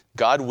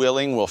God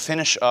willing, we'll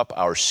finish up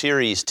our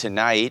series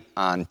tonight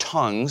on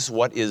tongues.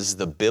 What is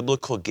the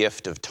biblical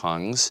gift of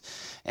tongues,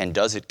 and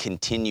does it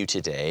continue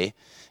today?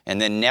 And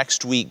then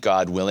next week,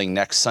 God willing,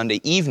 next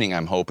Sunday evening,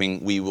 I'm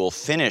hoping, we will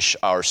finish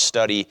our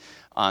study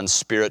on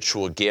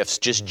spiritual gifts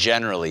just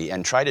generally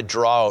and try to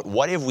draw out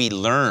what have we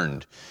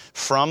learned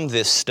from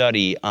this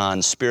study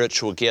on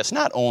spiritual gifts,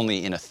 not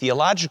only in a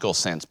theological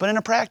sense, but in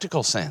a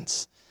practical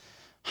sense.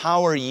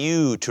 How are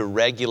you to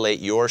regulate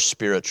your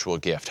spiritual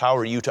gift? How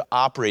are you to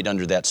operate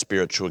under that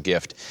spiritual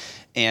gift?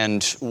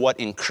 And what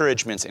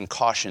encouragements and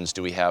cautions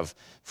do we have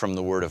from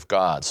the Word of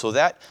God? So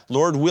that,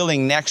 Lord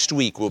willing, next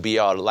week will be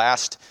our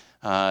last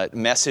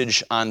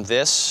message on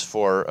this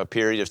for a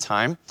period of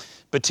time.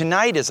 But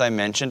tonight, as I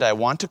mentioned, I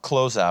want to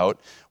close out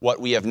what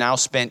we have now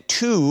spent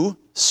two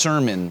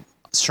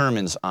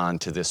sermons on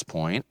to this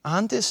point,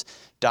 on this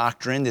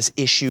doctrine, this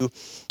issue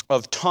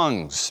of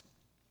tongues.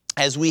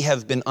 As we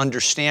have been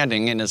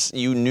understanding, and as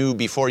you knew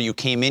before you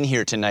came in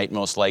here tonight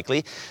most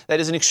likely,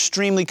 that is an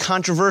extremely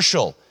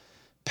controversial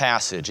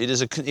passage. It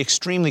is an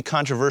extremely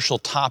controversial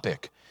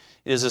topic.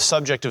 It is a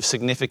subject of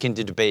significant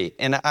debate.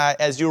 And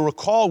as you'll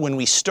recall, when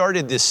we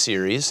started this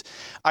series,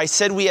 I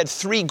said we had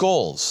three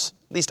goals.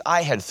 At least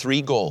I had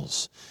three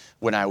goals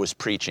when I was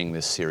preaching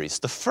this series.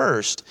 The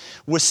first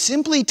was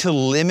simply to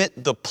limit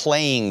the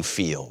playing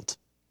field.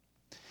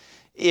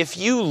 If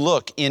you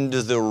look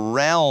into the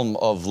realm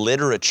of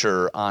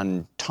literature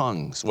on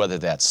tongues, whether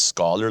that's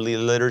scholarly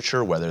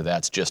literature, whether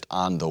that's just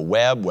on the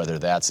web, whether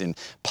that's in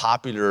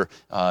popular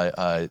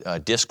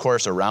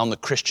discourse around the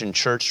Christian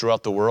church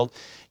throughout the world,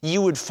 you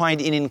would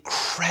find an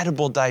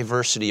incredible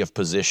diversity of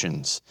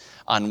positions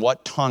on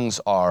what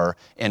tongues are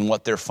and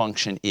what their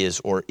function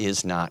is or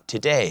is not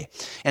today.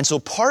 And so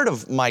part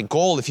of my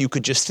goal, if you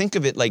could just think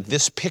of it like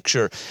this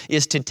picture,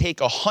 is to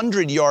take a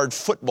 100-yard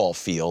football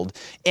field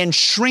and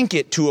shrink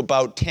it to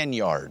about 10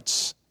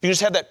 yards. You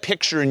just have that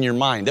picture in your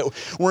mind, that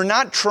we're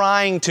not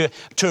trying to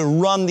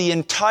run the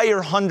entire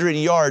 100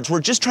 yards. We're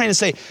just trying to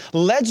say,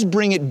 let's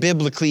bring it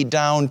biblically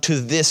down to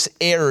this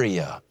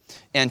area,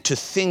 and to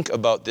think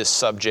about this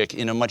subject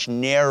in a much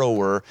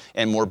narrower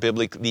and more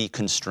biblically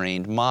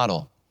constrained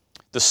model.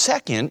 The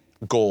second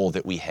goal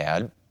that we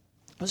had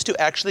was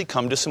to actually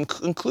come to some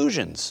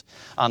conclusions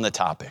on the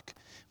topic.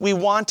 We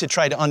want to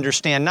try to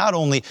understand not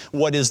only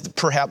what is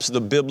perhaps the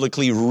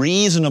biblically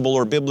reasonable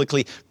or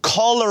biblically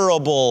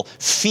colorable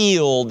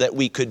field that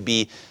we could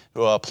be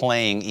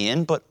playing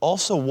in, but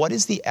also what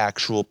is the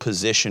actual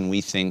position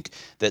we think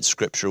that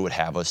Scripture would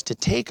have us to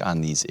take on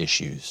these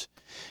issues.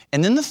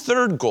 And then the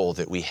third goal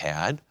that we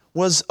had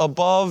was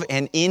above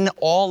and in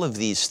all of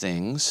these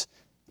things,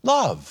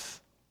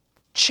 love,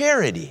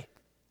 charity.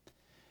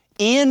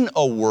 In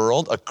a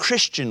world, a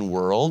Christian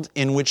world,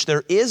 in which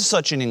there is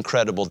such an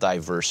incredible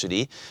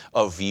diversity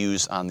of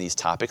views on these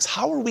topics,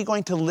 how are we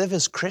going to live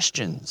as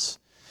Christians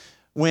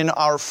when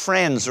our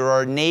friends or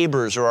our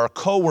neighbors or our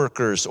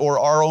coworkers or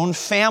our own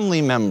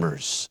family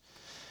members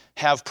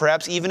have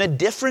perhaps even a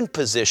different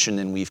position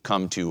than we've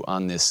come to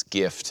on this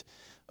gift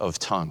of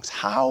tongues?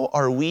 How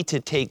are we to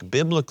take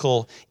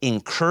biblical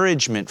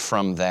encouragement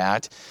from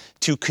that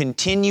to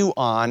continue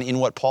on in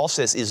what Paul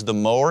says is the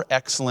more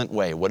excellent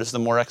way? What is the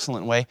more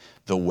excellent way?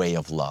 The way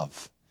of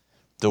love,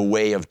 the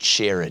way of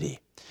charity.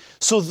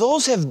 So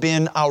those have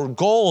been our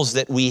goals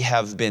that we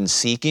have been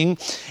seeking.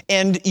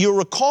 And you'll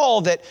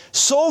recall that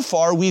so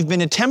far we've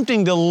been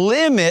attempting to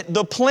limit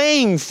the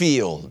playing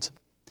field.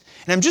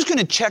 And I'm just going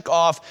to check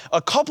off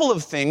a couple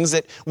of things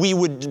that we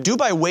would do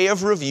by way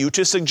of review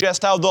to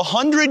suggest how the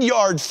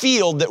 100-yard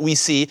field that we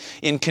see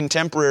in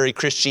contemporary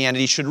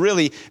Christianity should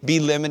really be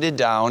limited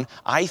down,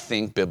 I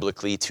think,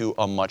 biblically to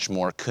a much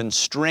more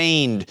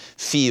constrained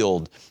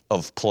field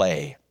of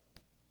play.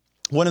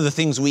 One of the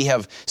things we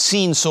have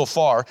seen so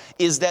far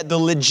is that the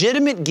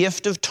legitimate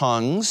gift of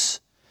tongues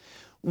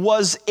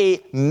was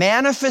a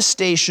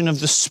manifestation of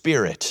the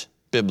Spirit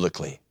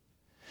biblically.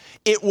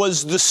 It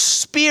was the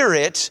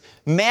Spirit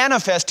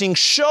manifesting,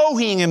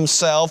 showing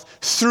Himself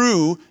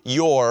through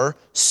your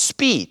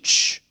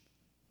speech.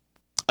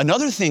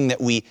 Another thing that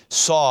we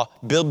saw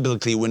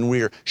biblically when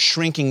we're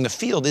shrinking the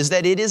field is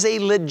that it is a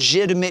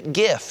legitimate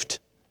gift.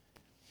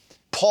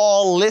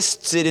 Paul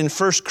lists it in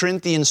 1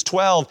 Corinthians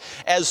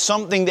 12 as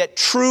something that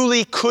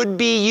truly could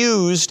be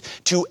used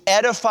to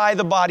edify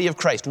the body of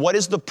Christ. What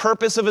is the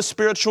purpose of a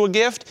spiritual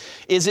gift?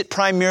 Is it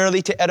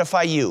primarily to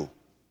edify you?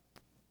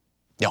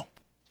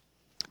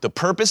 The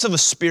purpose of a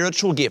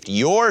spiritual gift,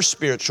 your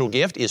spiritual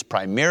gift, is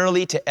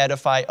primarily to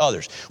edify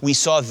others. We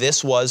saw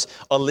this was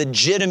a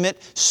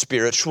legitimate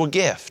spiritual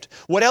gift.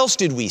 What else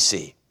did we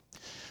see?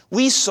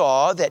 We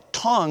saw that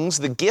tongues,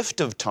 the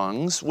gift of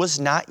tongues, was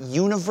not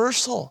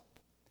universal.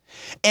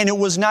 And it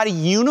was not a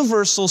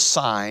universal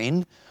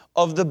sign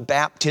of the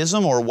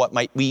baptism, or what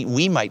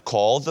we might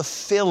call the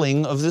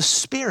filling of the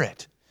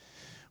Spirit.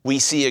 We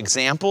see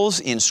examples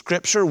in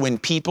Scripture when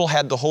people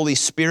had the Holy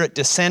Spirit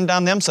descend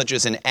on them, such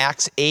as in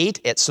Acts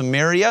 8 at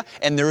Samaria,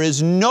 and there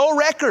is no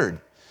record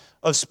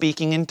of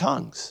speaking in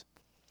tongues.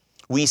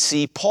 We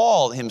see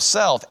Paul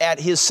himself at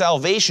his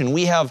salvation.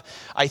 We have,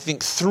 I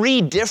think,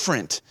 three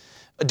different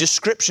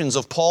descriptions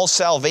of Paul's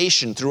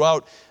salvation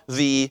throughout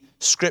the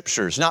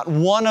Scriptures. Not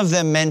one of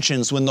them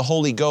mentions when the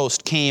Holy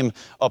Ghost came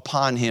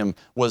upon him,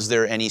 was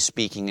there any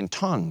speaking in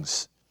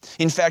tongues.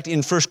 In fact,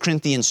 in 1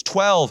 Corinthians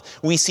 12,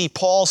 we see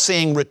Paul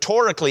saying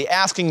rhetorically,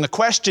 asking the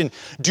question,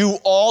 do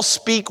all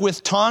speak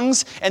with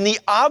tongues? And the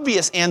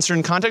obvious answer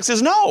in context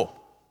is no.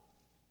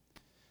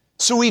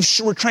 So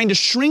we're trying to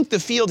shrink the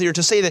field here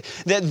to say that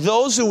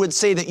those who would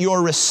say that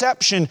your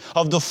reception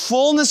of the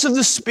fullness of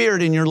the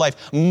Spirit in your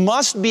life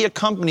must be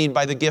accompanied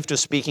by the gift of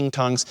speaking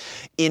tongues,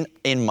 in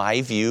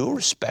my view,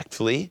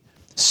 respectfully,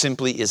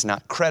 simply is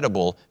not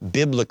credible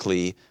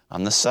biblically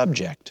on the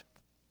subject.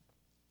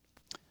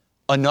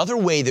 Another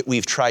way that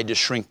we've tried to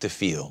shrink the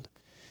field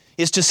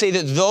is to say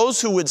that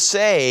those who would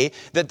say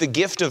that the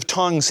gift of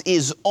tongues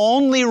is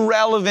only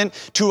relevant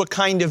to a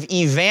kind of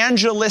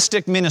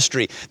evangelistic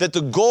ministry, that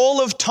the goal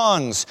of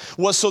tongues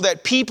was so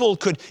that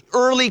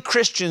early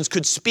Christians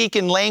could speak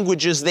in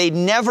languages they'd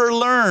never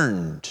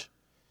learned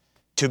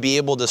to be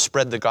able to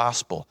spread the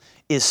gospel,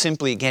 is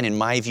simply, again, in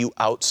my view,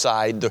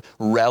 outside the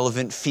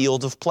relevant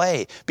field of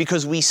play.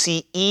 Because we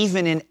see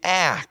even in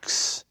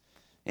Acts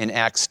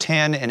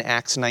 10 and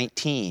Acts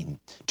 19,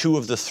 two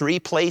of the three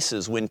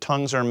places when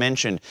tongues are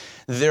mentioned,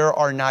 there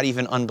are not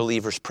even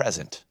unbelievers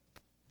present,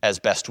 as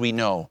best we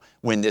know,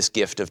 when this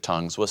gift of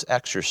tongues was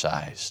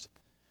exercised.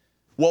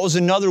 What was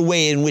another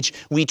way in which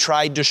we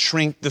tried to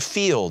shrink the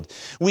field?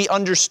 We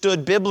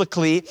understood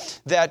biblically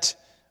that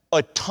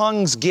a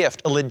tongues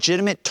gift, a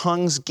legitimate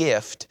tongues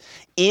gift,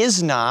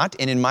 is not,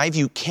 and in my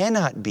view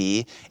cannot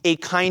be, a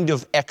kind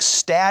of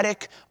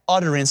ecstatic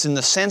utterance in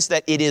the sense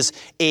that it is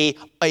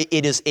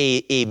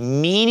a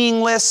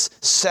meaningless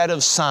set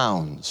of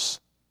sounds.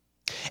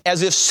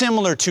 As if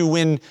similar to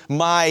when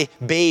my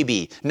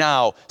baby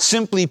now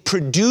simply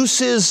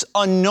produces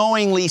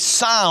unknowingly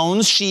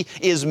sounds. She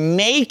is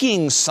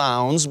making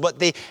sounds, but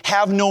they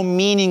have no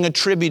meaning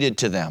attributed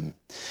to them.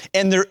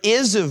 And there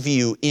is a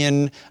view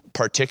in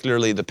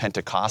particularly the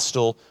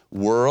Pentecostal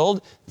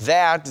world,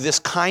 that this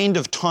kind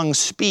of tongue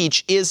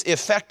speech is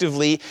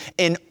effectively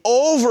an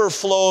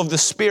overflow of the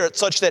Spirit,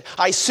 such that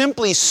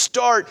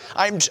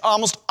I'm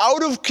almost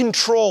out of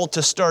control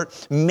to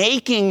start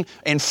making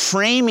and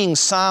framing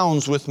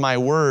sounds with my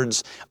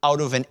words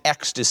out of an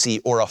ecstasy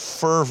or a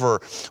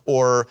fervor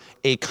or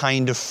a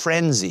kind of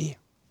frenzy.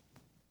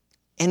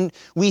 And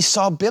we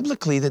saw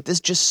biblically that this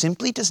just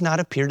simply does not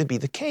appear to be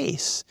the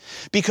case.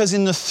 Because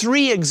in the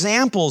three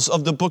examples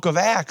of the book of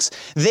Acts,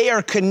 they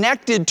are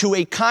connected to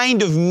a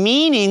kind of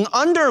meaning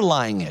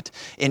underlying it.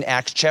 In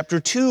Acts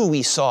chapter 2,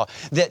 we saw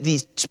that the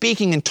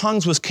speaking in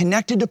tongues was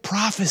connected to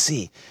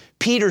prophecy.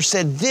 Peter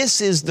said, this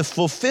is the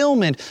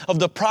fulfillment of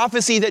the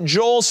prophecy that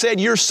Joel said,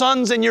 your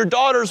sons and your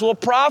daughters will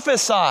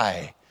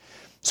prophesy.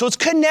 So it's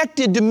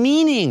connected to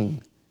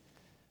meaning.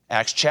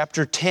 Acts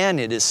chapter 10,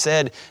 it is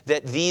said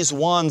that these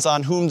ones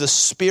on whom the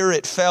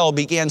Spirit fell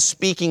began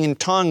speaking in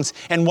tongues.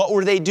 And what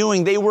were they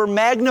doing? They were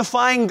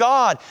magnifying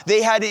God.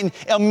 They had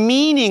a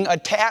meaning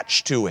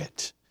attached to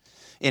it.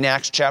 In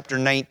Acts chapter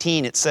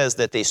 19, it says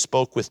that they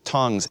spoke with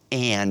tongues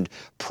and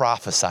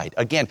prophesied.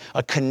 Again,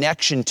 a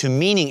connection to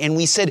meaning. And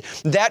we said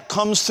that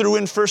comes through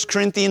in 1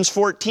 Corinthians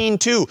 14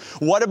 too.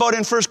 What about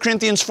in 1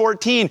 Corinthians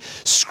 14?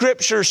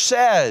 Scripture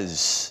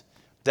says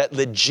that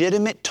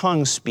legitimate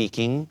tongue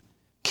speaking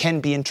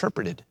can be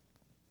interpreted.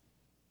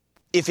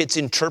 If it's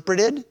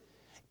interpreted,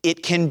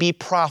 it can be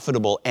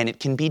profitable and it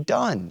can be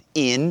done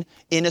in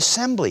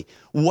assembly.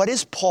 What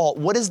is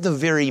the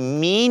very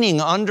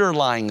meaning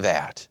underlying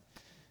that?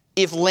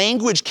 If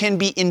language can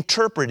be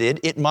interpreted,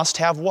 it must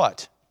have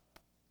what?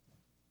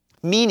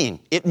 Meaning.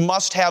 It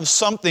must have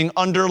something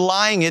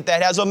underlying it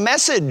that has a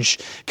message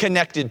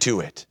connected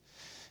to it.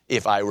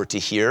 If I were to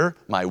hear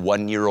my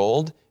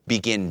 1-year-old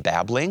begin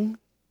babbling,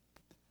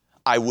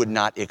 I would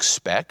not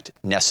expect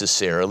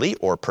necessarily,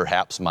 or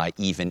perhaps my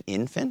even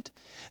infant,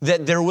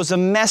 that there was a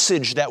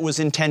message that was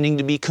intending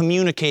to be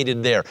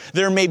communicated there.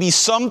 There may be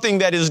something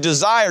that is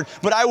desired,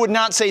 but I would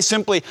not say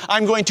simply,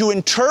 I'm going to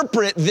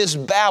interpret this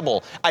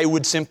babble. I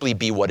would simply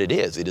be what it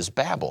is. It is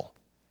babble.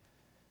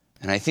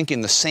 And I think in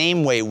the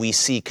same way we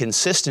see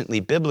consistently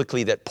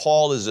biblically that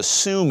Paul is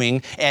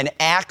assuming, and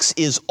Acts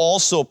is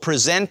also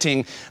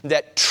presenting,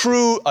 that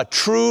a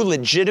true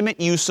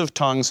legitimate use of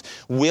tongues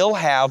will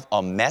have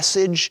a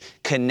message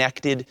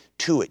connected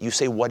to it. You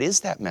say, what is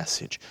that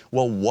message?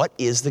 Well, what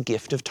is the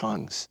gift of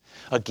tongues?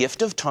 A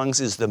gift of tongues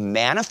is the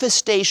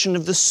manifestation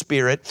of the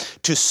Spirit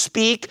to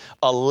speak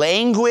a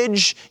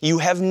language you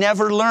have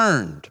never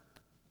learned.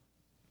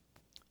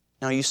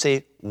 Now you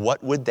say,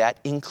 what would that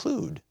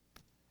include?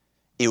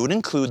 It would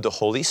include the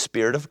Holy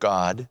Spirit of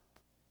God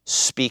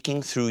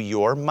speaking through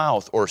your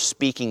mouth, or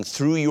speaking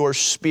through your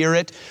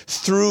spirit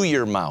through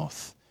your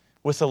mouth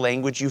with a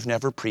language you've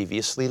never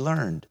previously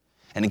learned.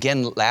 And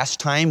again, last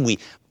time we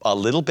a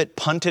little bit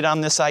punted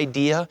on this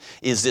idea.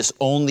 Is this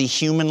only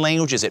human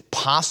language? Is it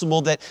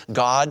possible that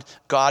God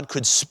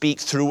could speak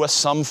through us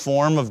some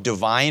form of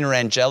divine or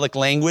angelic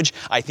language?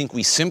 I think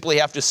we simply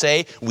have to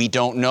say we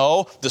don't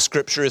know. The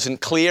Scripture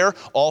isn't clear.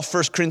 All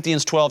 1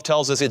 Corinthians 12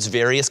 tells us it's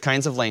various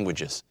kinds of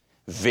languages.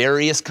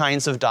 various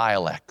kinds of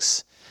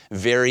dialects,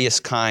 various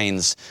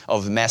kinds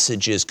of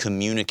messages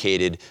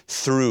communicated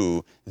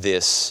through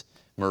this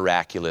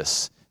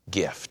miraculous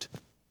gift.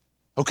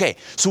 Okay,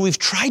 so we've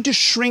tried to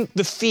shrink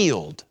the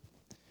field.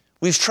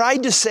 We've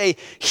tried to say,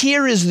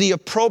 here is the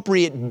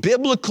appropriate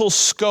biblical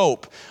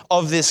scope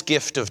of this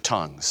gift of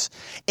tongues.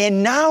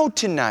 And now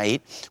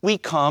tonight, we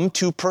come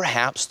to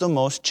perhaps the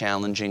most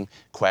challenging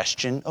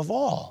question of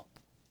all.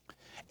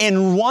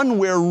 And one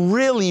where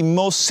really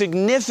most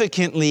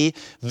significantly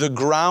the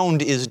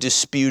ground is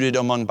disputed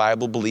among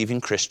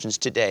Bible-believing Christians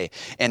today.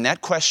 And that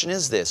question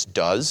is this: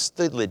 does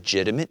the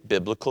legitimate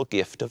biblical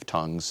gift of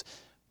tongues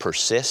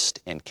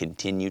persist and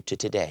continue to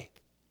today?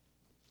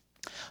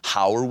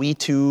 How are we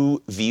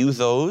to view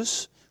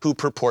those who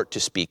purport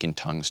to speak in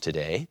tongues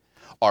today?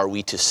 Are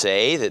we to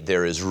say that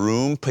there is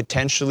room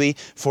potentially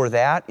for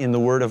that in the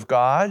Word of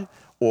God?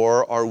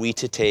 Or are we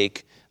to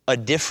take a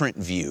different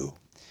view?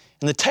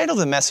 And the title of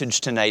the message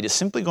tonight is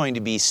simply going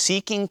to be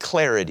Seeking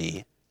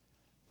Clarity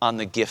on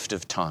the Gift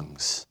of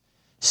Tongues.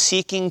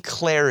 Seeking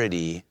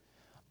clarity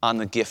on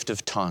the gift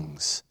of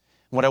tongues.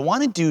 What I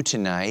want to do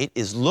tonight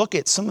is look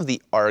at some of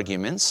the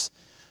arguments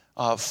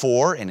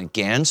for and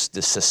against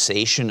the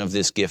cessation of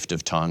this gift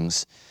of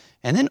tongues,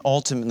 and then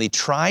ultimately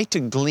try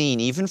to glean,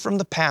 even from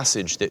the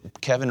passage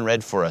that Kevin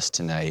read for us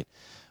tonight,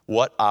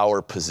 what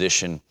our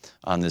position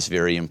on this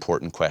very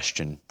important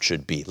question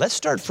should be. Let's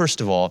start,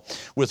 first of all,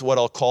 with what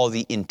I'll call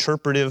the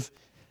interpretive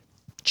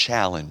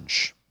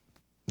challenge.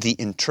 The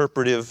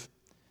interpretive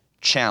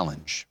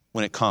challenge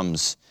when it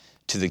comes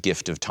to the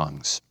gift of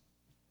tongues.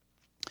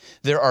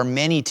 There are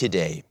many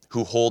today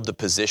who hold the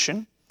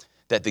position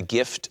that the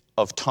gift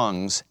of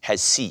tongues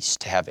has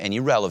ceased to have any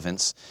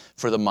relevance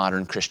for the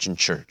modern Christian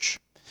church.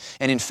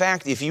 And in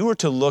fact, if you were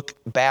to look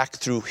back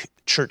through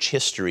church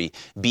history,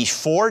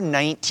 before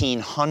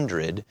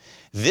 1900,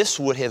 this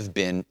would have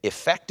been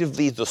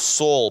effectively the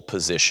sole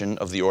position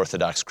of the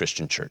Orthodox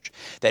Christian Church.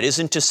 That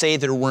isn't to say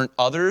there weren't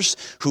others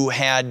who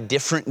had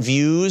different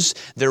views.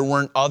 There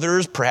weren't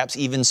others, perhaps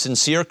even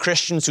sincere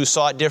Christians, who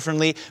saw it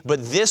differently.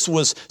 But this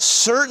was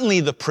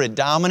certainly the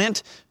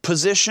predominant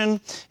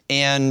position,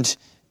 and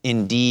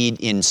indeed,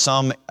 in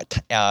some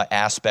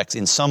aspects,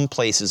 in some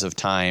places of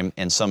time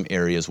and some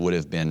areas would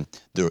have been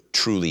the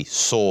truly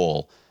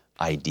sole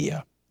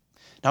idea.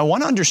 Now, I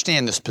want to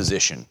understand this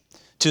position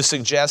to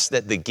suggest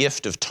that the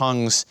gift of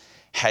tongues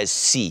has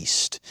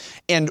ceased.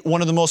 And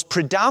one of the most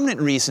predominant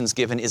reasons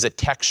given is a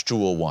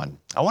textual one.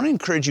 I want to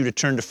encourage you to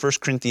turn to 1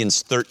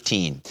 Corinthians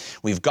 13.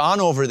 We've gone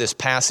over this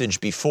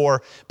passage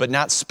before, but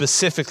not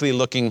specifically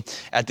looking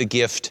at the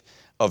gift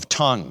of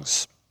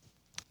tongues.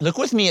 Look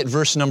with me at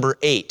verse number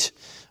 8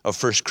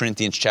 of 1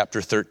 Corinthians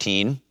chapter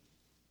 13.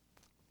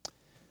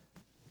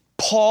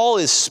 Paul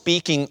is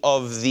speaking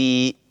of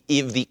the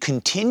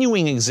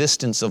continuing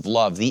existence of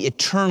love, the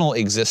eternal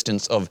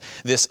existence of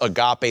this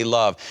agape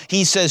love.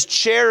 He says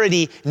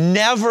charity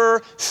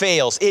never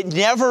fails. It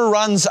never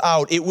runs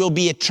out. It will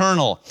be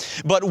eternal.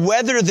 But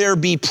whether there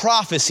be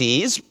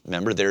prophecies,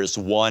 remember there's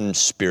one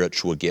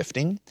spiritual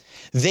gifting,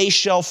 they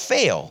shall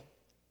fail.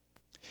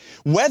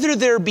 Whether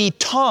there be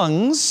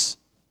tongues,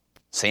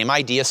 same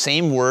idea,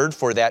 same word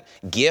for that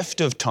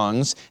gift of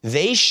tongues,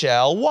 they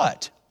shall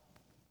what?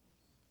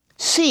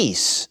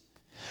 Cease.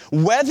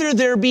 Whether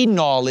there be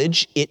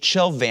knowledge, it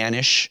shall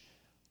vanish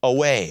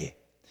away.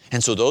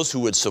 And so those who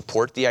would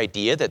support the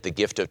idea that the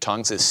gift of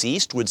tongues has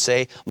ceased would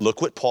say,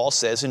 look what Paul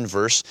says in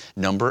verse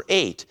number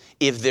 8.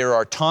 If there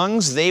are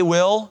tongues, they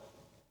will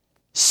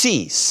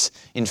cease.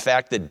 In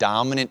fact, the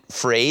dominant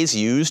phrase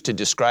used to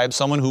describe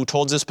someone who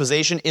holds this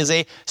position is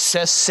a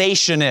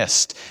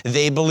cessationist.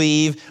 They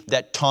believe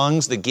that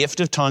tongues, the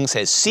gift of tongues,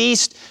 has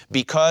ceased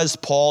because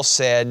Paul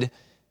said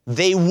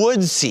they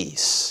would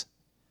cease.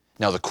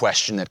 Now, the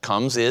question that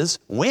comes is,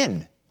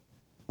 when?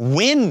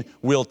 When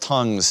will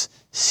tongues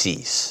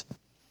cease?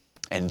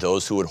 And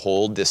those who would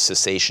hold this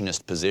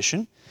cessationist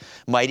position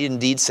might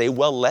indeed say,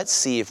 well, let's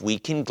see if we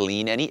can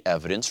glean any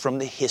evidence from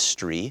the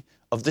history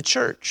of the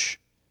church.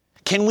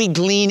 Can we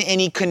glean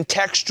any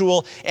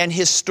contextual and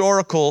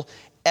historical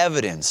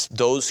evidence?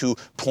 Those who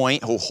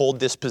hold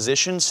this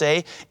position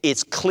say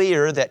it's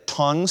clear that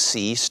tongues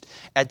ceased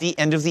at the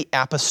end of the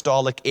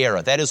apostolic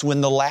era. That is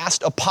when the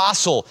last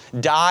apostle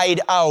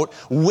died out.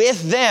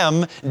 With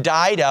them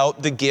died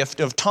out the gift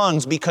of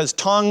tongues, because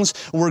tongues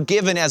were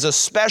given as a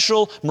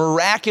special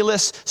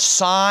miraculous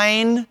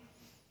sign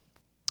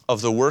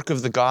of the work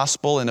of the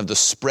gospel and of the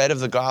spread of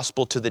the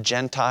gospel to the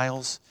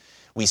Gentiles.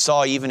 We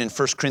saw even in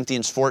 1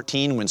 Corinthians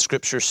 14 when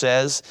Scripture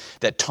says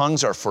that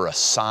tongues are for a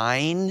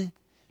sign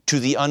to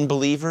the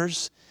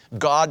unbelievers.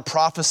 God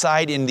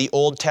prophesied in the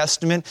Old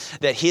Testament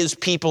that His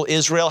people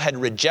Israel had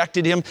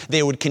rejected Him.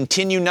 They would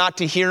continue not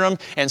to hear Him,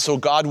 and so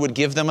God would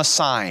give them a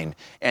sign,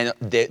 and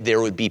there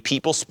would be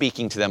people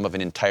speaking to them of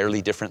an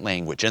entirely different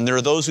language. And there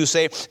are those who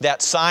say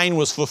that sign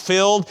was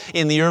fulfilled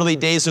in the early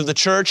days of the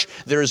church.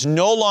 There is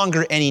no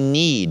longer any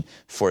need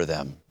for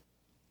them.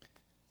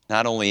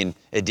 Not only in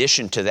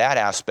addition to that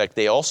aspect,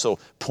 they also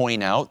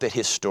point out that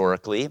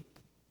historically,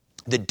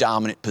 the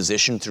dominant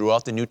position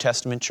throughout the New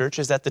Testament church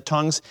is that the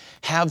tongues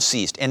have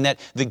ceased and that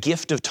the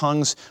gift of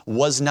tongues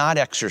was not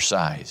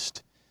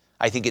exercised.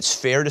 I think it's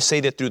fair to say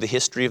that through the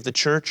history of the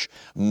church,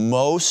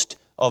 most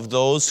of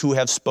those who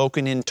have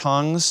spoken in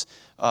tongues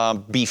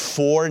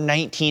before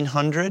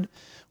 1900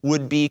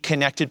 would be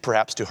connected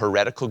perhaps to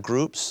heretical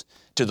groups,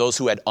 to those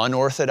who had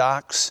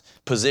unorthodox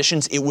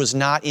positions. It was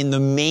not in the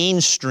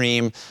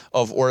mainstream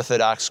of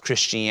Orthodox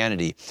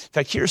Christianity. In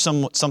fact, here's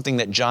something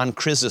that John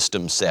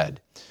Chrysostom said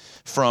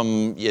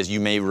from, as you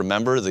may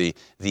remember,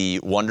 the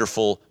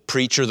wonderful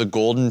preacher, the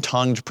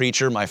golden-tongued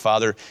preacher. My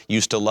father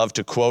used to love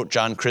to quote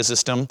John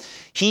Chrysostom.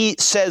 He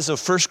says of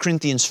 1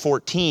 Corinthians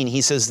 14,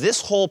 he says,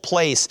 "This whole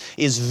place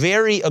is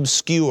very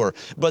obscure,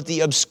 but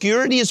the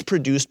obscurity is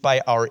produced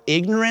by our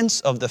ignorance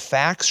of the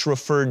facts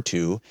referred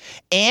to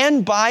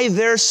and by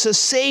their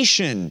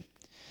cessation,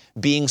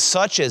 being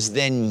such as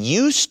then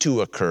used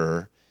to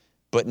occur,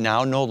 but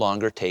now no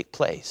longer take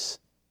place."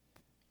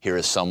 Here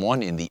is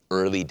someone in the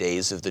early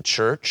days of the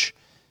church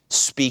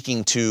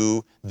speaking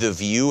to the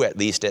view, at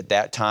least at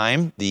that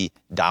time, the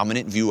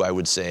dominant view, I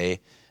would say,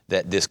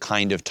 that this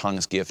kind of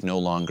tongues gift no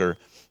longer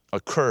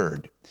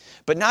occurred.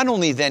 But not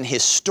only then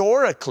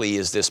historically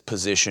is this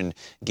position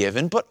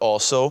given, but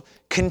also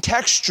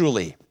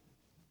contextually.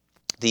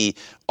 The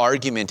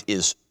argument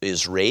is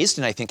raised,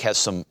 and I think has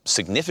some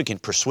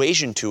significant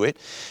persuasion to it,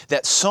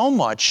 that so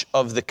much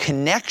of the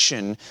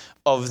connection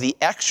of the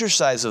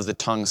exercise of the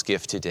tongues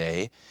gift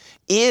today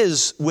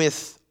is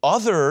with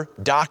other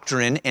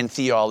doctrine and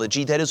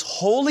theology that is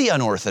wholly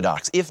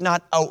unorthodox, if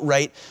not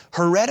outright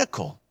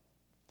heretical.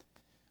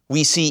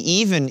 We see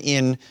even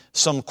in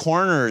some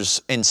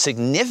corners and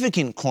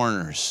significant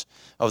corners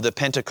of the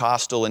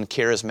Pentecostal and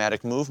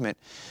charismatic movement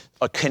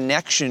a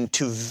connection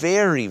to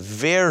very,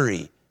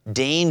 very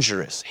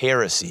dangerous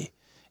heresy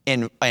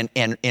and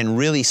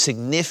really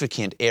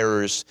significant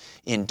errors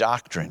in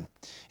doctrine.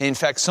 In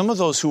fact, some of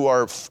those who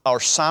are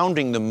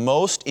sounding the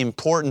most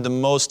important, the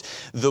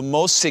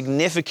most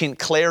significant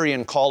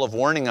clarion call of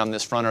warning on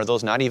this front are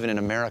those not even in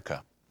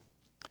America.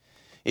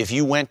 If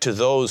you went to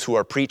those who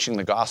are preaching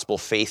the gospel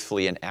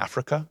faithfully in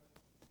Africa,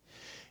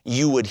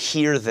 you would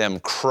hear them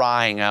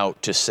crying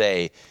out to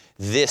say,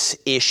 this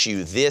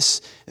issue,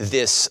 this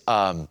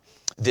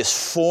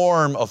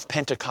form of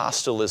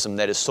Pentecostalism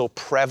that is so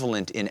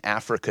prevalent in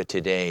Africa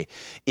today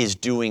is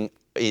doing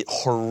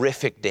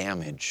horrific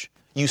damage.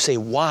 You say,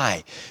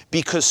 why?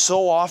 Because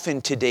so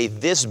often today,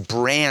 this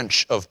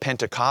branch of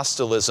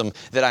Pentecostalism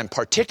that I'm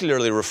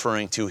particularly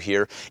referring to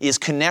here is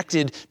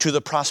connected to the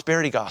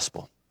prosperity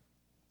gospel.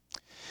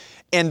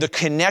 And the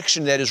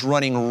connection that is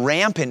running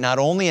rampant, not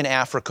only in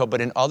Africa, but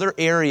in other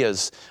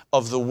areas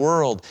of the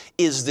world,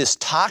 is this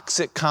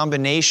toxic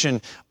combination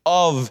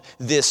of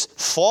this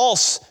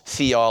false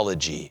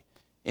theology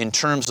in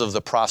terms of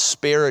the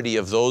prosperity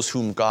of those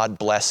whom God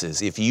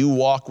blesses. If you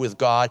walk with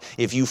God,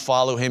 if you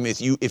follow Him, if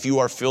you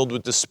are filled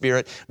with the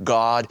Spirit,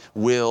 God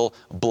will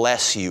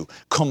bless you.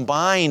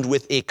 Combined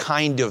with a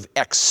kind of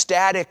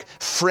ecstatic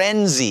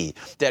frenzy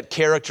that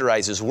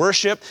characterizes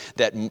worship,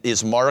 that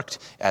is marked,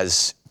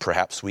 as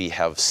perhaps we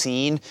have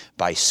seen,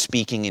 by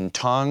speaking in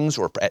tongues,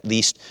 or at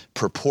least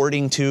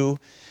purporting to,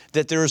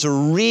 that there is a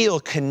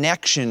real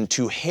connection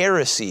to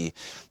heresy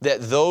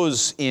that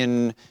those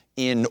in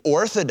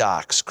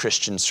Orthodox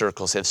Christian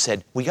circles have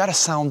said, we got to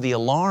sound the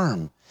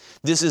alarm.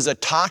 This is a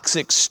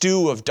toxic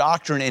stew of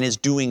doctrine and is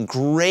doing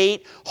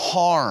great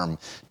harm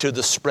to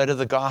the spread of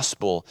the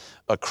gospel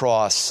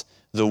across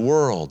the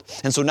world.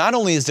 And so not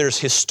only is there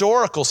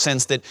historical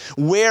sense that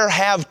where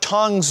have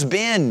tongues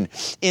been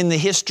in the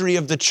history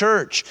of the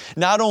church?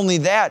 Not only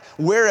that,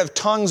 where have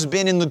tongues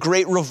been in the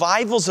great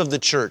revivals of the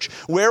church?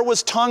 Where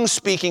was tongue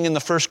speaking in the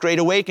First Great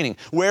Awakening?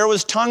 Where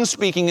was tongue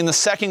speaking in the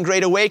Second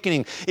Great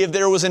Awakening? If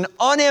there was an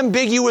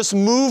unambiguous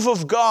move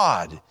of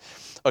God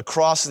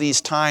across these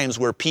times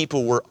where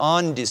people were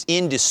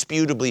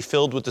indisputably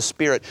filled with the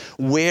Spirit,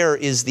 where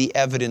is the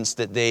evidence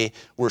that they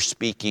were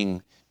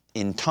speaking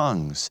in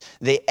tongues?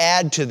 They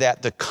add to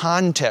that the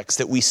context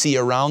that we see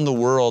around the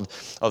world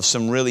of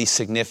some really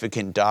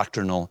significant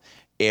doctrinal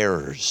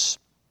errors.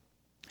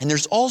 And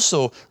there's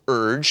also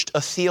urged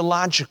a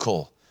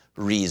theological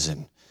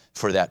reason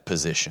for that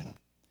position.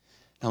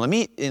 Now let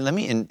me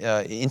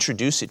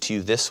introduce it to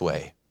you this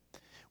way.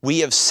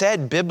 We have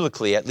said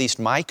biblically, at least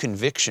my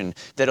conviction,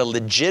 that a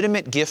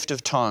legitimate gift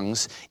of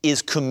tongues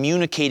is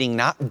communicating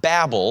not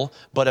babble,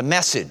 but a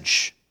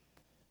message.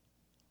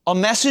 A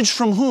message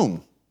from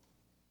whom?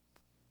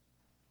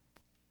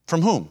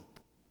 From whom?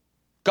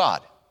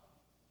 God.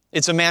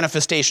 It's a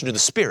manifestation of the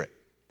Spirit.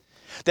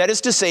 That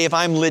is to say, if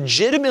I'm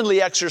legitimately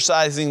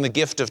exercising the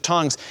gift of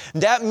tongues,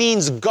 that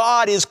means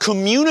God is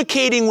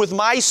communicating with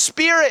my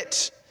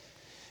spirit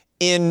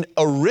in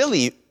a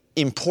really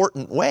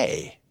important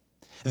way.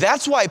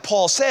 That's why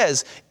Paul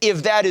says,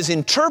 if that is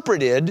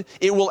interpreted,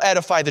 it will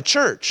edify the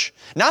church.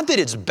 Not that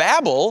it's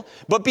babble,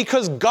 but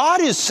because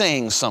God is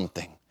saying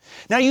something.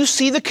 Now you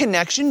see the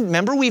connection.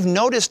 Remember, we've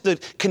noticed the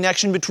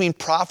connection between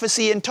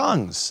prophecy and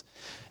tongues.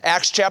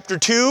 Acts chapter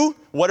 2,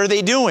 what are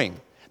they doing?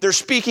 They're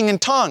speaking in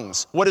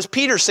tongues. What does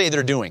Peter say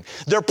they're doing?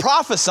 They're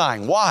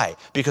prophesying. Why?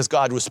 Because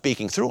God was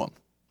speaking through them.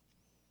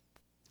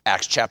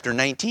 Acts chapter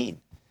 19.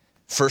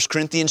 1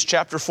 Corinthians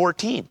chapter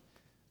 14.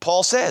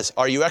 Paul says,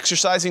 are you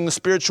exercising the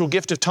spiritual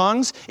gift of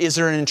tongues? Is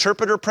there an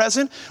interpreter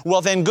present?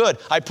 Well, then good.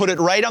 I put it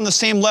right on the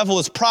same level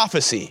as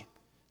prophecy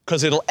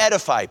because it'll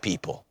edify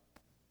people.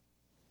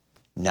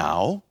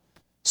 Now,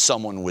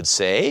 someone would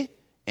say,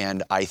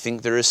 and I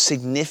think there is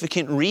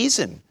significant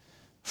reason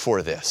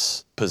for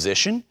this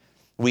position.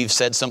 We've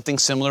said something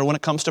similar when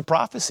it comes to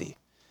prophecy.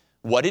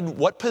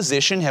 What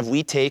position have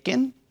we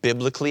taken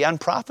biblically on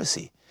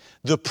prophecy?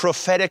 The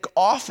prophetic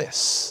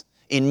office.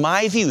 In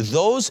my view,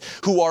 those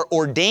who are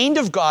ordained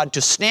of God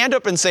to stand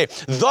up and say,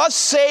 thus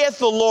saith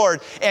the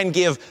Lord, and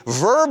give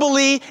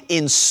verbally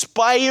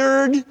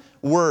inspired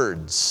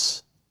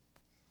words.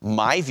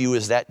 My view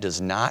is that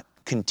does not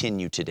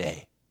continue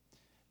today.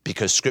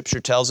 Because Scripture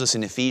tells us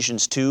in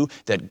Ephesians 2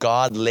 that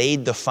God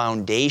laid the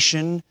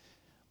foundation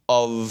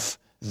of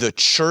the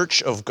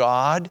church of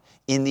God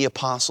in the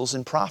apostles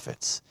and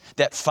prophets.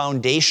 That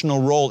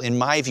foundational role, in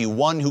my view,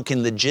 one who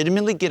can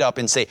legitimately get up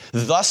and say,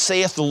 thus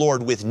saith the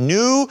Lord, with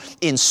new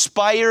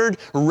inspired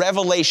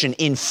revelation,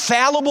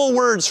 infallible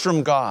words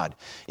from God,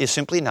 is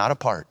simply not a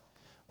part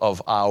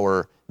of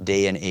our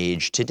day and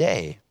age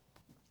today.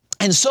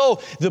 And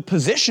so the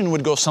position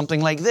would go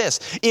something like this.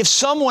 If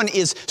someone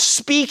is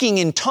speaking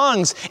in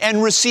tongues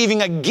and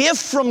receiving a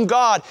gift from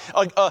God,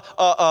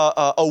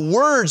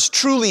 words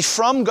truly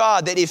from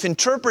God that if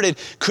interpreted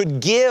could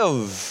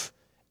give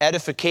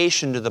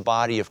edification to the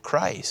body of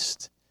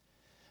Christ,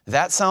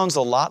 that sounds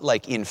a lot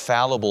like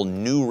infallible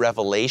new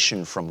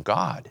revelation from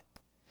God.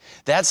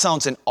 That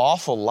sounds an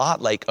awful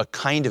lot like a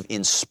kind of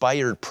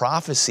inspired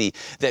prophecy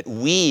that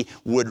we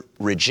would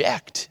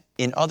reject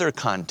in other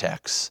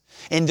contexts.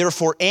 And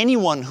therefore,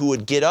 anyone who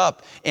would get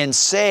up and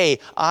say,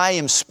 I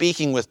am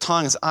speaking with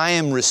tongues, I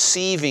am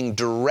receiving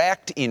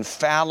direct,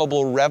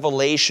 infallible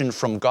revelation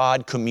from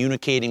God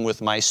communicating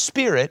with my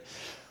spirit,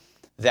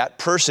 that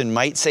person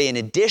might say, in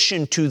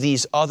addition to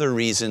these other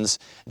reasons,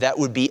 that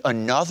would be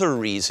another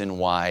reason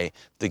why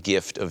the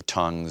gift of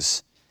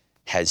tongues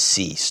has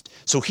ceased.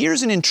 So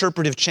here's an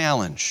interpretive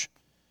challenge.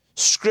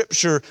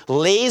 Scripture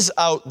lays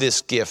out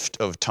this gift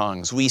of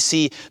tongues. We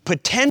see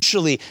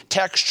potentially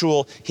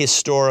textual,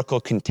 historical,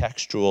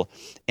 contextual,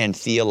 and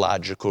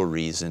theological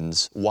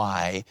reasons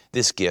why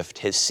this gift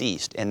has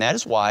ceased. And that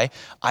is why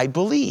I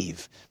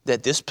believe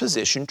that this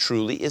position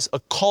truly is a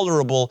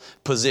colorable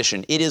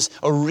position. It is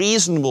a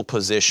reasonable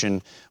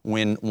position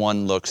when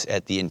one looks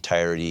at the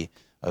entirety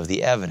of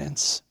the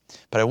evidence.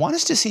 But I want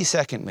us to see,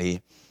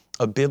 secondly,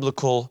 a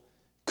biblical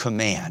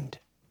command.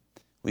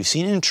 We've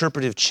seen an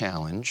interpretive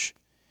challenge.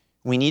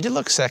 We need to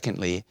look,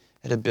 secondly,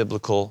 at a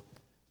biblical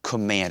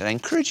command. And I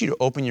encourage you to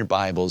open your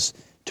Bibles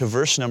to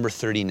verse number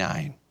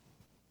 39.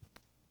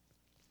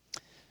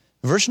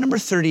 Verse number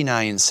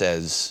 39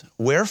 says,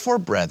 wherefore,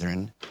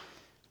 brethren,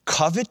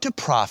 covet to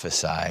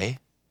prophesy,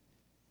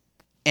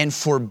 and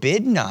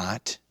forbid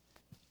not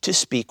to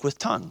speak with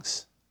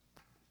tongues.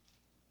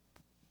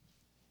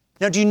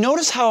 Now, do you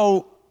notice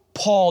how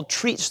Paul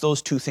treats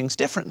those two things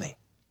differently?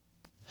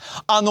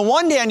 On the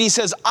one hand, he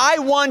says, I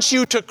want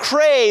you to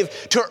crave,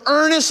 to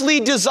earnestly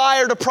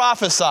desire to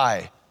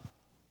prophesy.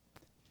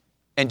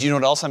 And do you know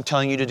what else I'm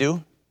telling you to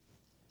do?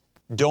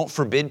 Don't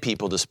forbid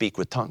people to speak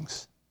with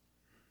tongues.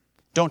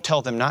 Don't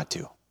tell them not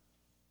to.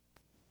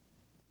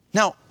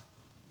 Now,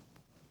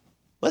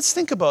 let's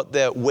think about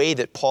the way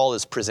that Paul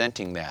is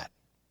presenting that.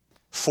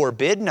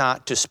 Forbid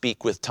not to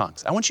speak with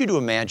tongues. I want you to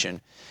imagine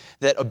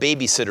that a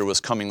babysitter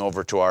was coming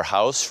over to our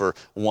house for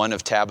one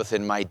of Tabitha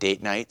and my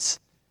date nights.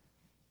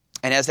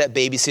 And as that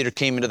babysitter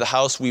came into the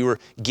house, we were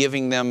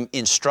giving them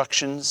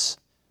instructions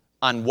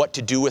on what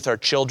to do with our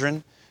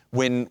children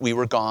when we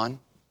were gone.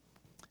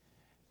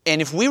 And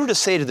if we were to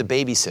say to the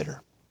babysitter,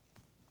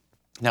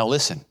 now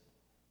listen,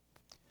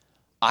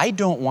 I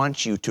don't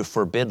want you to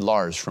forbid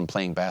Lars from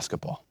playing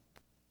basketball.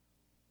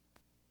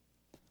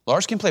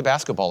 Lars can play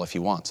basketball if he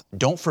wants.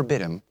 Don't forbid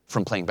him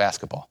from playing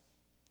basketball.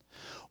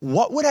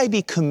 What would I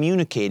be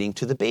communicating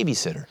to the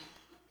babysitter?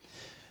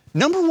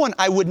 Number one,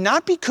 I would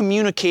not be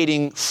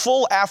communicating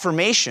full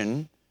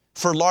affirmation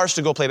for Lars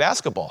to go play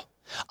basketball.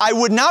 I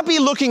would not be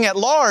looking at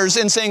Lars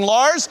and saying,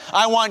 Lars,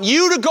 I want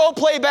you to go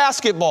play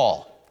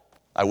basketball.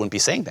 I wouldn't be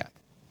saying that.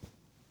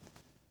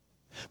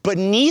 But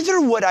neither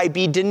would I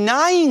be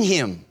denying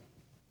him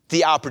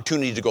the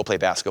opportunity to go play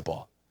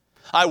basketball.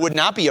 I would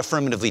not be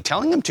affirmatively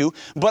telling him to,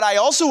 but I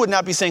also would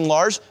not be saying,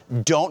 Lars,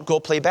 don't go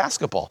play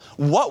basketball.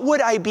 What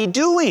would I be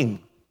doing?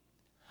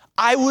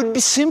 I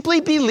would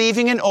simply be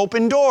leaving an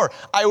open door.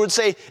 I would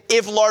say,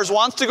 if Lars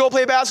wants to go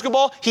play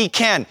basketball, he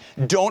can.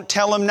 Don't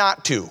tell him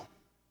not to.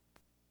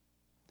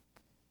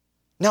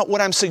 Now,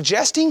 what I'm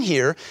suggesting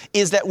here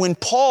is that when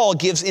Paul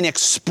gives an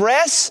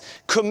express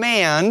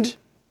command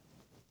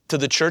to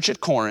the church at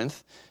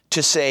Corinth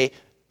to say,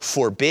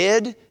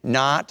 forbid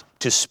not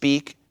to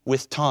speak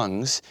with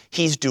tongues,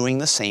 he's doing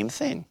the same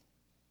thing.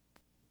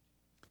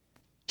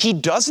 He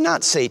does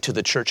not say to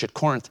the church at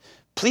Corinth,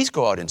 please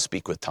go out and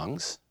speak with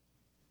tongues.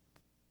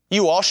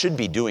 You all should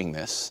be doing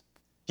this.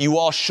 You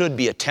all should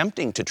be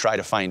attempting to try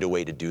to find a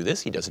way to do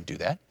this. He doesn't do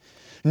that.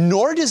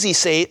 Nor does he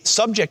say,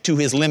 subject to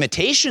his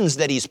limitations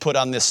that he's put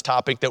on this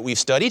topic that we've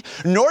studied,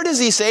 nor does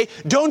he say,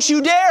 don't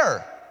you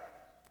dare.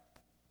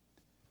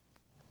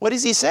 What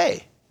does he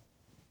say?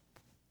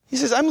 He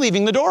says, I'm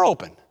leaving the door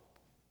open.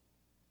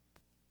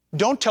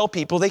 Don't tell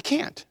people they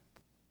can't.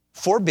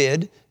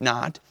 Forbid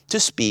not to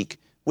speak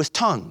with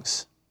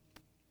tongues.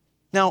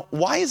 Now,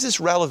 why is this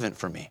relevant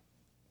for me?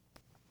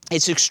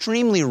 It's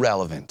extremely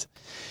relevant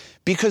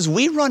because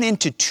we run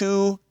into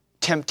two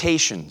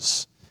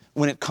temptations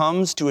when it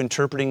comes to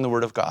interpreting the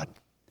Word of God.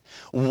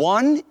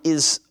 One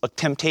is a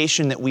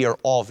temptation that we are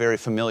all very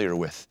familiar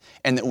with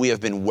and that we have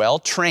been well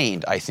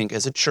trained, I think,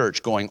 as a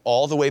church, going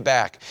all the way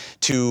back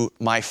to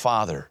my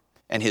father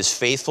and his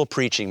faithful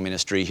preaching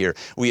ministry here.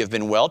 We have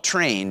been well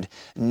trained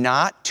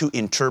not to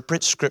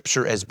interpret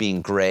Scripture as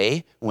being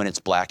gray when it's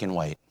black and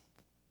white.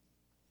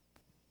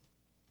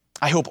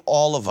 I hope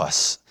all of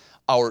us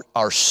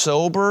are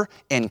sober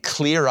and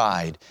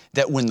clear-eyed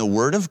that when the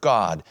Word of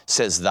God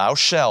says thou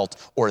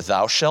shalt or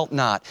thou shalt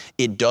not,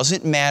 it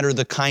doesn't matter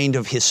the kind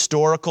of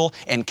historical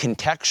and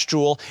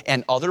contextual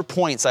and other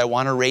points I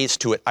want to raise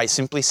to it. I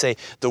simply say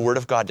the Word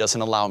of God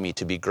doesn't allow me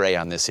to be gray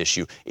on this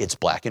issue. It's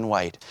black and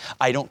white.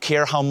 I don't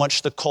care how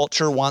much the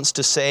culture wants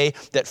to say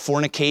that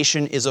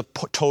fornication is a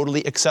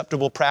totally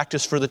acceptable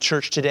practice for the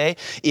church today.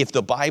 If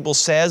the Bible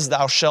says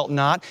thou shalt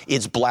not,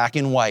 it's black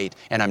and white,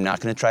 and I'm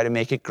not going to try to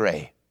make it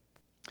gray.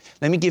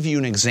 Let me give you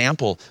an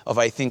example of,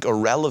 I think, a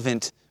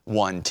relevant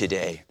one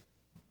today.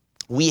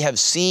 We have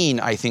seen,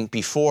 I think,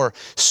 before,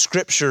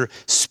 Scripture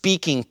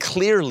speaking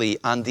clearly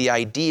on the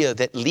idea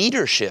that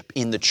leadership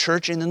in the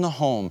church and in the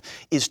home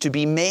is to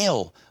be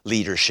male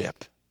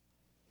leadership.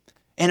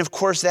 And of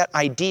course, that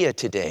idea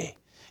today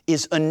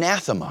is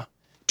anathema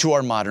to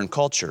our modern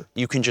culture.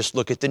 You can just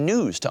look at the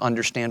news to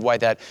understand why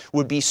that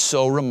would be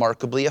so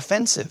remarkably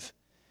offensive.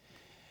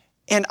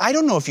 And I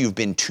don't know if you've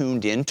been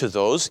tuned in to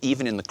those,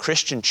 even in the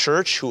Christian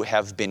church, who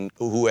have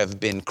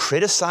been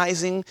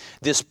criticizing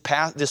this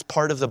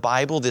part of the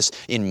Bible, this,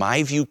 in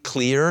my view,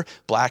 clear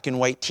black and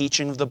white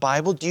teaching of the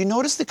Bible. Do you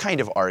notice the kind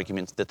of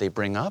arguments that they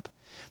bring up?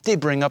 They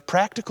bring up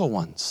practical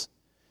ones.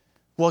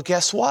 Well,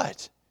 guess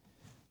what?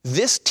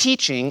 This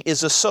teaching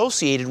is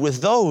associated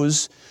with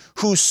those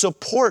who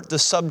support the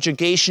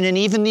subjugation and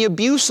even the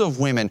abuse of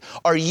women.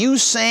 Are you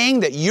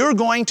saying that you're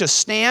going to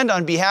stand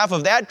on behalf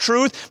of that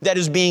truth that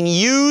is being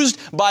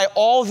used by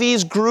all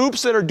these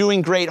groups that are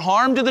doing great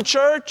harm to the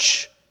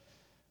church?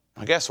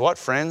 Well, guess what,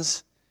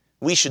 friends?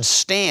 We should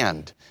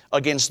stand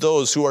against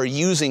those who are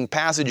using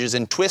passages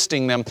and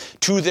twisting them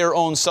to their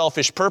own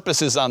selfish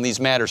purposes on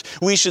these matters.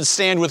 We should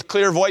stand with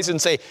clear voice and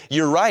say,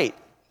 you're right,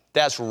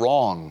 that's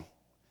wrong.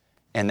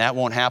 And that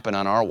won't happen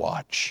on our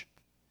watch.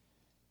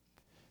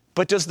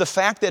 But does the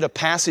fact that a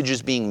passage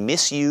is being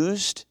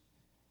misused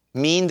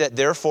mean that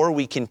therefore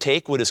we can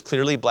take what is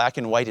clearly black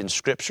and white in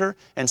Scripture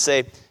and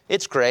say,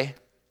 it's gray?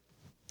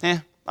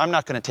 I'm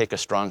not going to take a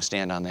strong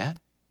stand on that.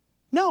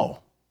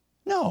 No.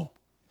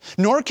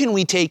 Nor can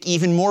we take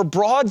even more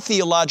broad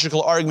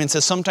theological arguments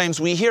as sometimes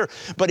we hear.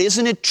 But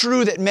isn't it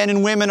true that men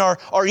and women are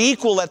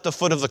equal at the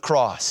foot of the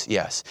cross?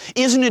 Yes.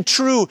 Isn't it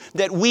true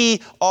that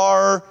we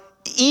are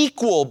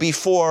equal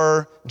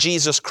before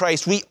Jesus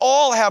Christ? We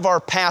all have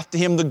our path to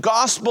Him. The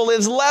gospel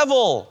is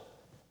level.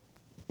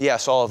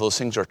 Yes, all of those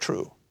things are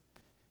true.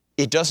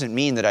 It doesn't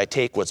mean that I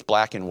take what's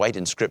black and white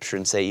in Scripture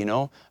and say,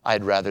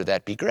 I'd rather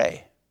that be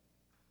gray.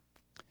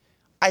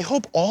 I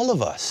hope all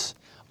of us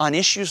on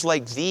issues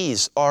like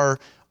these are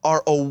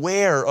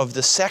aware of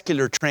the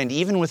secular trend,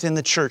 even within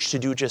the church, to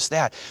do just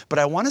that. But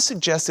I want to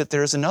suggest that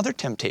there is another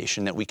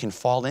temptation that we can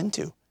fall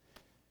into.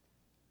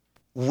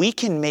 We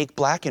can make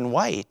black and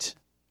white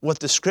what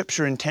the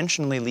Scripture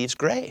intentionally leaves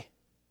gray.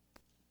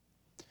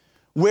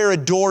 Where a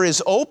door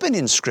is open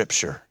in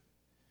Scripture,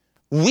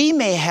 we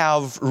may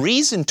have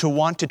reason to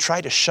want to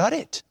try to shut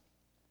it.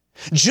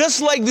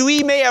 Just like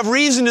we may have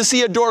reason to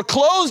see a door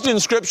closed in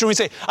Scripture, we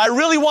say, I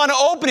really want to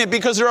open it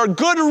because there are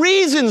good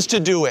reasons to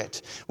do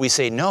it. We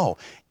say, no.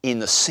 In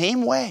the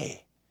same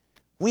way,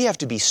 we have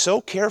to be so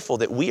careful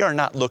that we are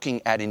not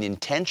looking at an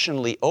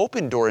intentionally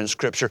open door in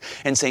Scripture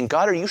and saying,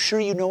 God, are you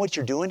sure you know what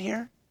you're doing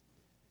here?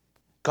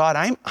 God,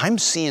 I'm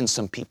seeing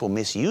some people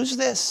misuse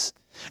this.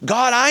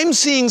 God, I'm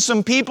seeing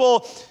some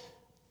people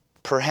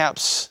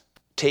perhaps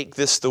take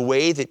this the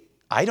way that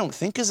I don't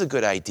think is a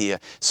good idea.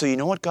 So you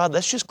know what, God,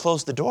 let's just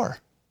close the door.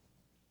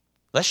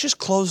 Let's just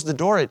close the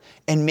door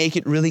and make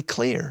it really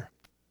clear.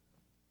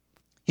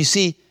 You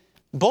see,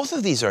 both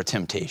of these are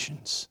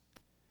temptations.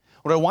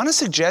 What I want to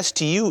suggest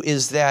to you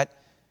is that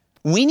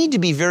we need to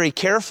be very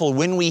careful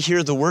when we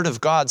hear the Word of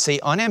God say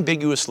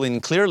unambiguously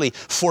and clearly,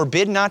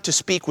 forbid not to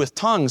speak with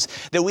tongues,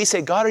 that we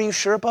say, God, are you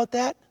sure about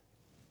that?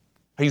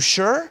 Are you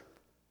sure?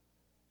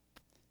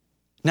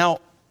 Now,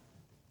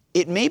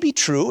 it may be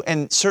true,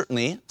 and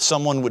certainly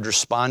someone would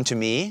respond to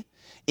me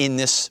in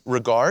this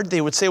regard.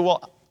 They would say,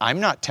 well, I'm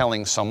not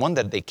telling someone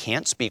that they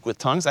can't speak with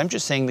tongues. I'm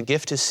just saying the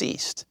gift has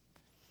ceased.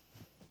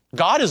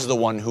 God is the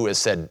one who has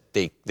said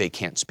they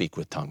can't speak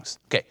with tongues.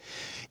 Okay,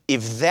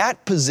 if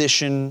that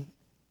position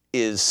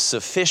is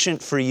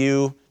sufficient for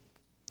you,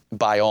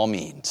 by all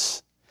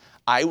means.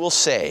 I will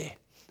say,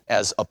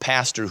 as a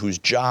pastor whose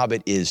job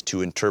it is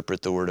to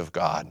interpret the Word of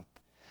God,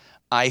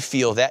 I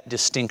feel that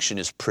distinction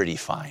is pretty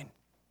fine.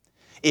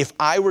 If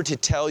I were to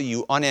tell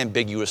you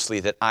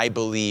unambiguously that I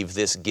believe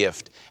this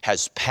gift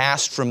has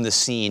passed from the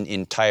scene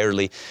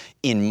entirely,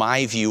 in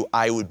my view,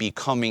 I would be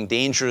coming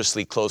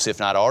dangerously close, if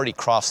not already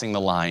crossing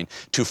the line,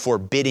 to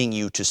forbidding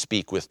you to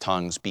speak with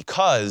tongues,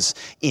 because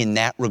in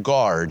that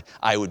regard,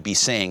 I would be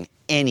saying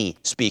any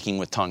speaking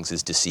with tongues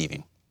is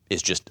deceiving,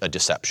 is just a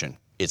deception.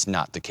 It's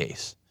not the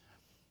case.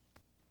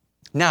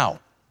 Now,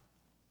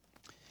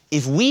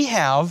 if we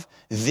have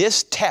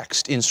this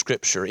text in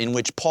Scripture in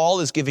which Paul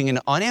is giving an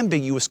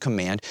unambiguous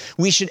command,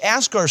 we should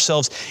ask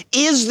ourselves,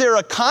 is there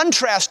a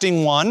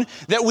contrasting one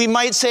that we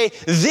might say,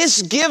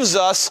 this gives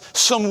us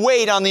some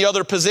weight on the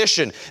other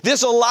position?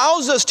 This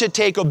allows us to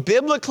take a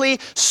biblically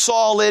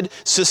solid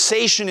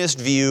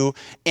cessationist view,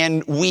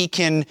 and we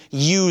can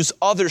use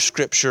other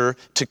Scripture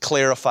to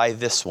clarify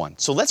this one.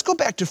 So let's go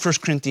back to 1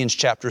 Corinthians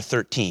chapter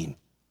 13.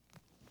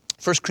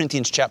 1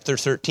 Corinthians chapter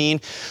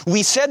 13,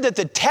 we said that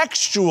the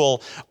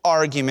textual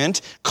argument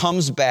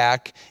comes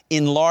back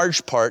in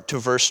large part to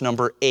verse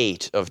number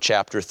 8 of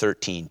chapter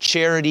 13.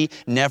 Charity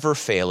never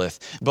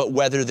faileth, but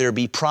whether there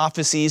be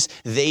prophecies,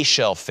 they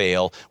shall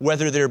fail.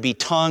 Whether there be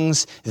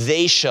tongues,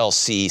 they shall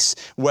cease.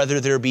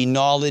 Whether there be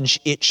knowledge,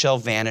 it shall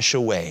vanish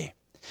away.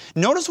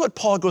 Notice what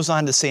Paul goes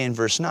on to say in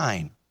verse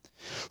 9.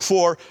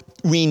 For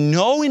we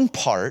know in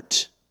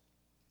part,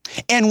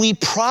 and we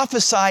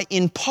prophesy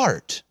in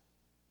part.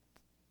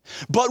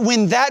 But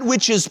when that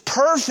which is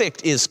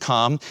perfect is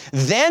come,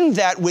 then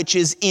that which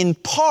is in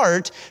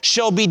part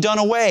shall be done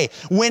away.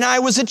 When I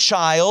was a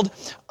child,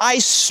 I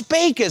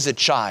spake as a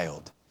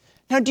child.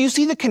 Now, do you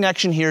see the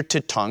connection here to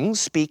tongues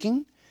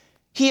speaking?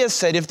 He has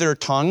said, if there are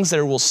tongues,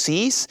 there will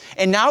cease.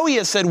 And now he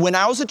has said, when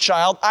I was a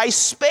child, I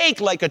spake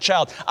like a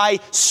child. I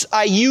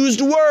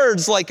used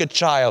words like a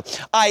child.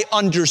 I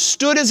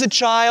understood as a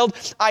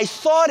child. I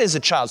thought as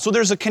a child. So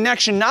there's a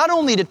connection not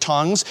only to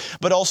tongues,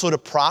 but also to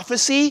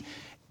prophecy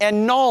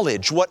and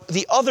knowledge, what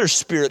the other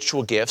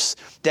spiritual gifts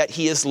that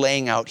he is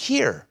laying out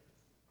here.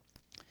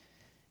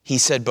 He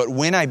said, but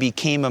when I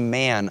became a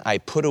man, I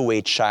put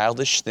away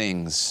childish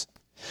things.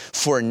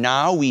 For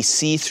now we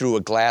see through a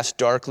glass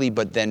darkly,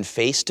 but then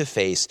face to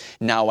face.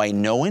 Now I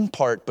know in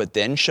part, but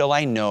then shall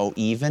I know,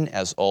 even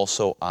as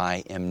also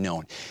I am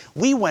known.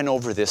 We went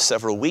over this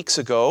several weeks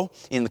ago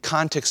in the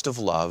context of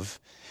love,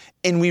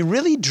 and we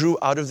really drew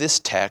out of this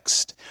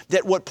text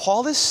that what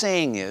Paul is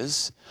saying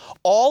is,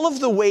 all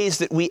of the ways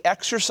that we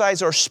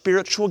exercise our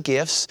spiritual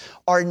gifts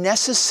are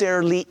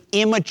necessarily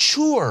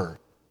immature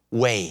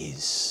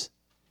ways.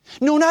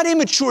 No, not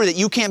immature that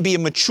you can't be a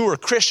mature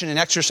Christian and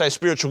exercise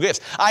spiritual gifts.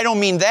 I don't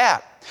mean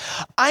that.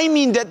 I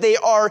mean that they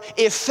are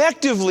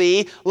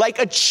effectively like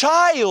a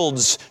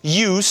child's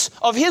use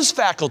of his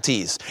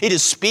faculties. It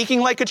is speaking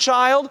like a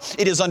child.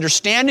 It is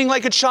understanding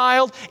like a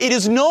child. It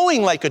is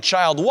knowing like a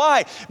child.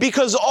 Why?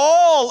 Because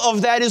all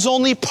of that is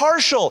only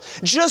partial.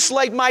 Just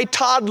like my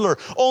toddler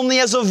only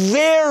has a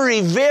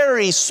very,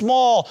 very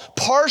small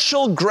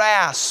partial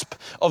grasp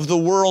of the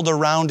world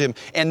around him,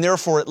 and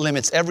therefore it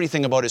limits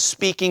everything about his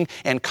speaking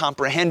and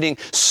comprehending.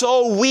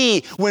 So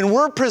we, when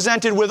we're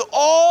presented with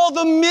all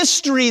the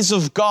mysteries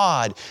of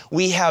God,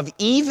 we have,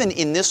 even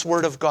in this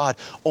Word of God,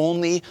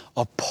 only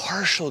a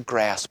partial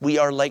grasp. We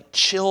are like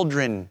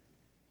children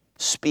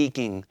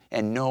speaking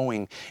and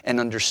knowing and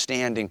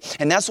understanding.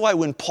 And that's why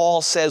when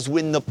Paul says,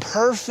 when the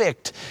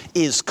perfect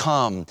is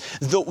come,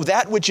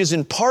 that which is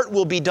in part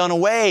will be done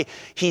away,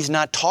 he's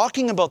not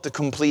talking about the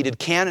completed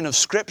canon of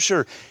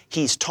Scripture.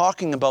 He's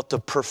talking about the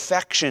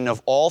perfection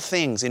of all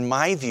things, in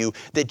my view,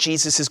 that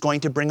Jesus is going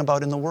to bring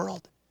about in the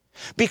world.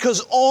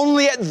 Because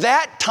only at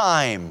that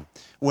time,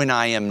 when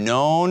I am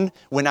known,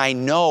 when I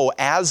know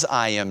as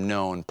I am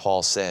known,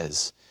 Paul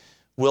says,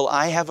 will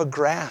I have a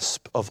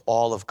grasp of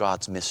all of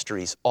God's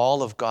mysteries,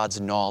 all of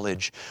God's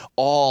knowledge,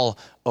 all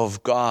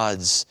of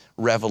God's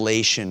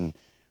revelation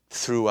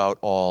throughout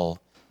all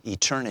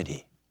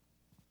eternity.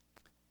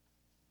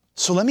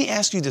 So let me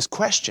ask you this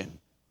question.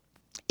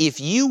 If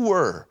you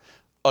were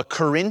a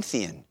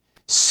Corinthian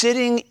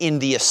sitting in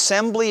the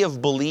assembly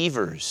of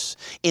believers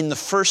in the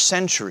first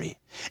century,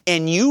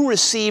 and you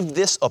received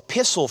this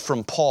epistle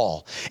from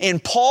Paul,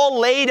 and Paul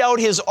laid out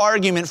his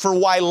argument for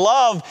why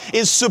love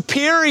is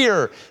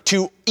superior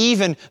to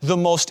even the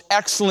most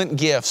excellent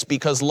gifts,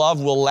 because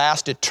love will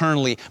last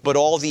eternally, but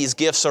all these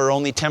gifts are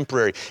only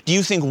temporary. Do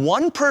you think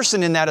one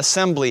person in that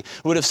assembly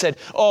would have said,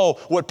 oh,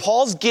 what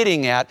Paul's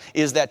getting at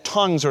is that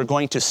tongues are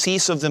going to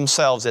cease of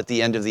themselves at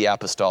the end of the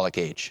apostolic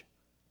age?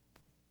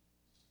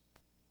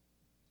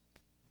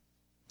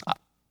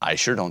 I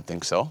sure don't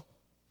think so.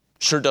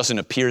 Sure doesn't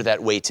appear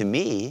that way to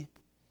me.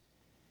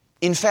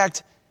 In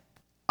fact,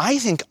 I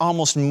think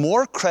almost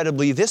more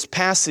credibly, this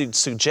passage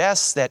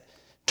suggests that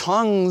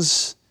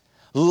tongues,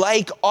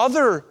 like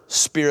other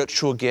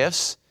spiritual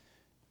gifts,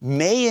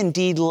 may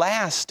indeed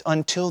last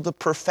until the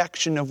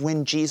perfection of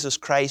when Jesus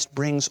Christ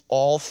brings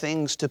all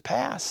things to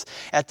pass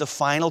at the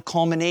final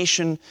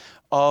culmination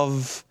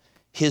of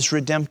his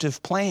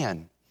redemptive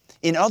plan.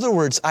 In other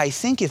words, I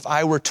think if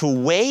I were to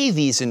weigh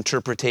these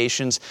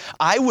interpretations,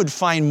 I would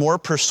find more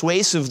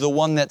persuasive the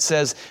one that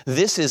says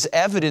this is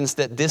evidence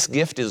that this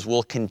gift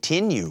will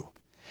continue,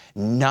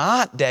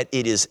 not that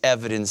it is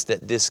evidence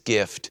that this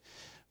gift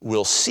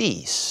will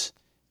cease,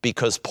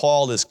 because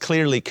Paul is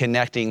clearly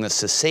connecting the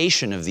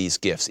cessation of these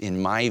gifts, in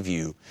my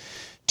view,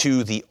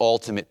 to the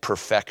ultimate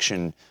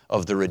perfection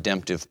of the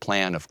redemptive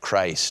plan of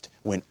Christ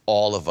when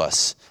all of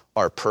us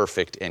are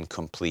perfect and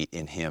complete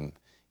in him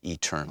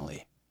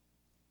eternally.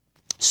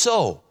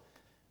 So,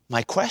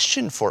 my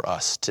question for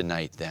us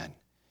tonight then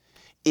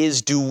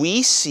is, do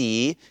we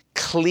see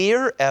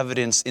clear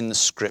evidence in the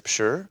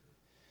Scripture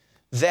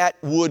that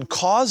would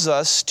cause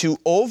us to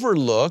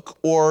overlook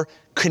or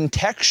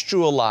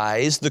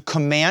contextualize the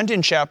command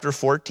in chapter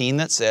 14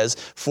 that says,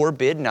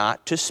 forbid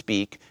not to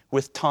speak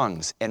with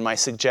tongues? And my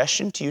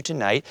suggestion to you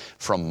tonight,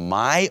 from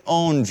my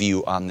own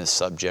view on this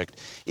subject,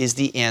 is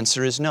the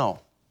answer is no.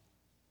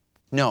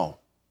 No.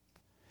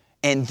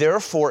 And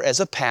therefore, as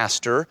a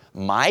pastor,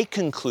 my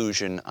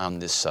conclusion on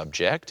this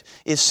subject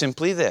is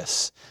simply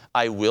this: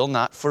 I will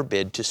not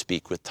forbid to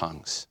speak with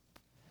tongues.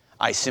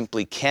 I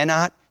simply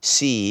cannot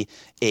see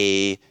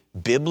a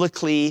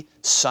biblically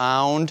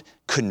sound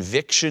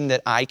conviction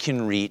that I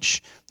can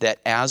reach that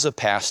as a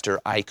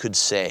pastor I could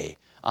say,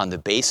 on the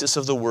basis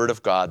of the Word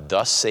of God,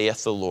 thus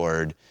saith the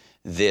Lord,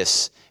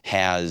 this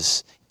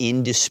has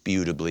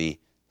indisputably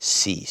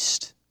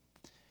ceased.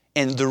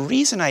 And the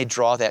reason I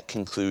draw that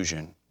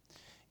conclusion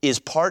is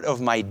part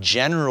of my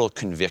general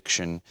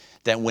conviction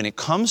that when it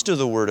comes to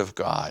the Word of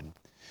God,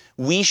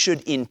 we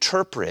should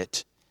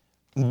interpret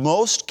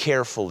most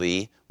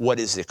carefully what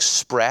is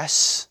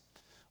express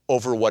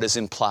over what is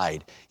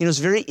implied. You know, it's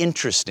very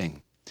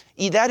interesting.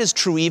 That is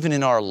true even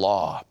in our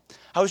law.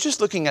 I was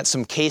just looking at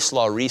some case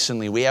law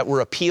recently. We're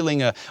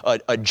appealing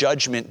a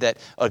judgment that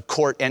a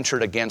court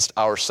entered against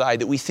our side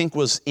that we think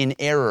was in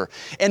error.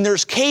 And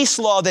there's case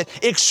law that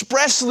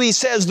expressly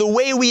says the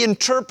way we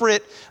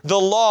interpret the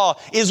law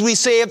is we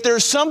say if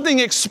there's something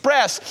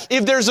express,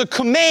 if there's a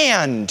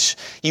command,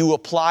 you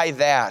apply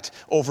that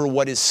over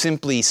what is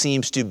simply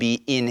seems to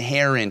be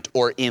inherent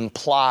or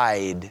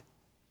implied.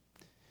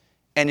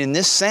 And in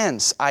this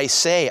sense, I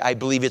say, I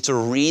believe it's a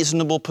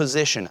reasonable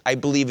position. I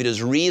believe it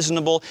is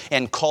reasonable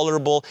and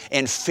colorable,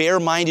 and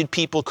fair-minded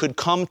people could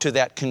come to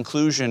that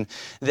conclusion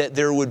that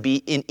there would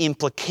be an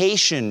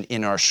implication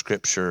in our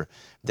Scripture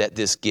that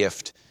this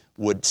gift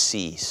would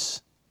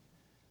cease.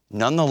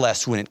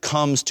 Nonetheless, when it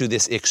comes to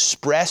this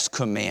express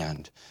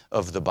command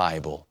of the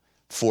Bible,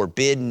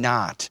 forbid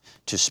not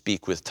to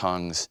speak with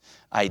tongues,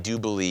 I do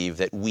believe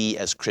that we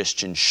as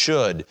Christians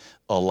should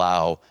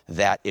allow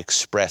that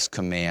express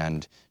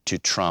command to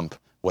trump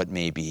what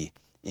may be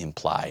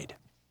implied.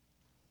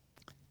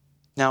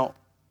 Now,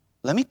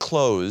 let me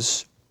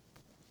close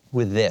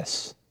with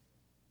this.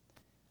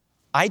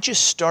 I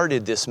just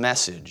started this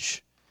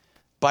message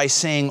by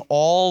saying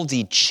all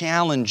the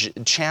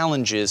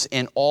challenges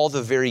and all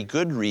the very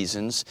good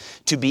reasons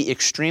to be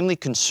extremely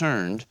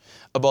concerned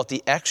about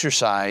the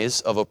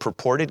exercise of a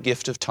purported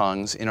gift of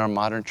tongues in our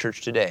modern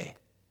church today.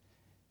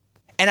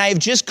 And I have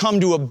just come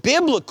to a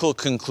biblical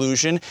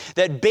conclusion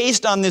that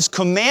based on this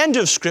command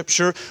of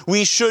Scripture,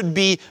 we should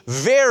be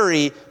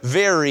very,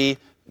 very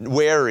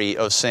wary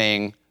of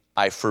saying,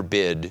 I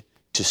forbid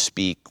to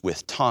speak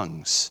with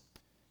tongues.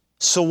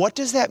 So what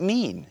does that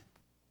mean?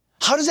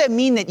 How does that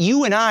mean that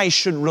you and I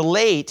should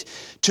relate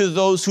to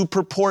those who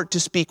purport to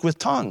speak with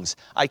tongues?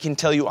 I can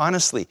tell you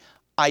honestly,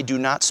 I do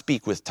not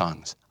speak with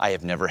tongues. I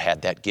have never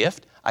had that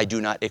gift. I do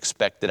not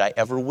expect that I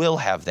ever will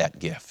have that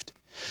gift.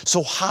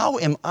 So how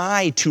am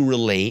I to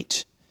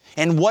relate,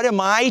 and what am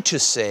I to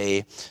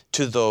say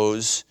to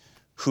those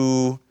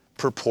who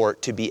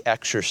purport to be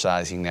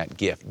exercising that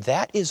gift?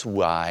 That is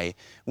why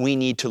we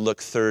need to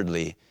look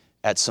thirdly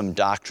at some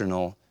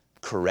doctrinal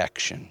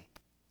correction.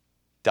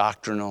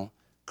 Doctrinal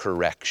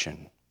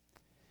correction.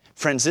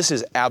 Friends, this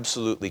is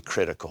absolutely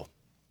critical.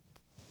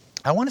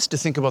 I want us to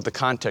think about the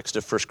context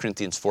of 1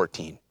 Corinthians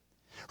 14.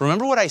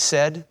 Remember what I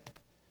said?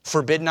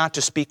 Forbid not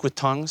to speak with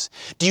tongues.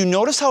 Do you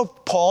notice how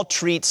Paul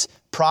treats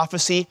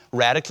prophecy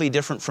radically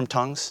different from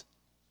tongues?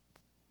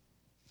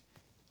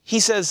 He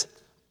says,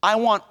 I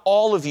want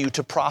all of you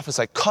to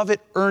prophesy. Covet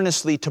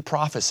earnestly to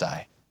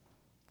prophesy.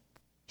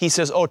 He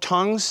says, oh,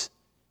 tongues,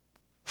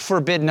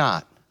 forbid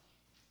not.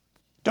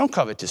 Don't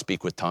covet to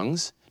speak with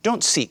tongues.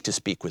 Don't seek to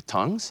speak with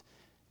tongues.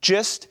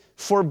 Just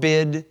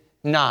forbid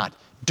not.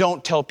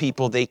 Don't tell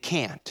people they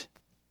can't.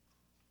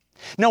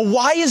 Now,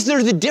 why is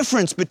there the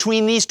difference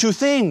between these two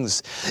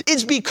things?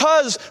 It's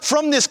because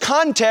from this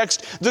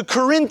context, the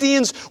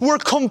Corinthians were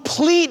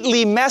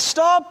completely messed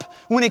up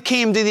when it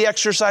came to the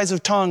exercise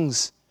of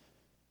tongues.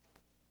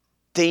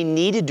 They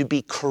needed to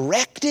be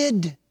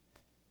corrected.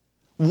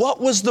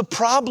 What was the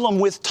problem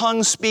with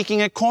tongues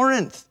speaking at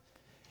Corinth?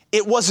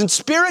 It wasn't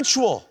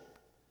spiritual.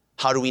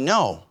 How do we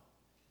know?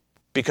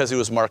 Because it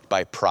was marked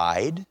by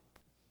pride,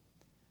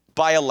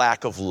 by a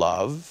lack of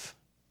love,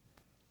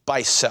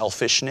 by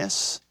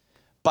selfishness,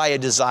 by a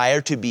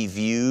desire to be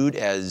viewed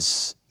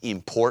as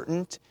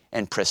important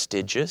and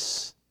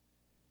prestigious.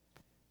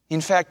 In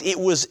fact, it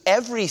was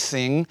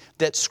everything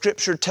that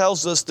Scripture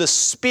tells us the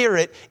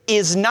Spirit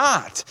is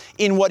not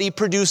in what He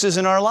produces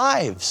in our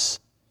lives.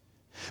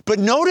 But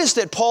notice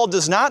that Paul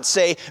does not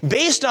say,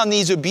 based on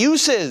these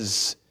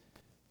abuses,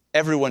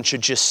 everyone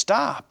should just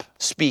stop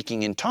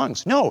speaking in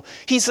tongues. No,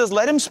 he says,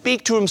 let him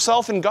speak to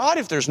himself and God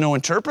if there's no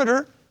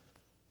interpreter.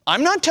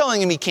 I'm not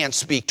telling him he can't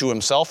speak to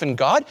himself and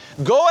God.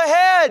 Go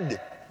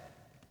ahead.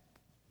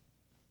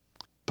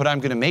 But I'm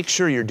going to make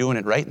sure you're doing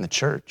it right in the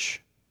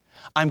church.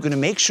 I'm going to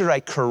make sure I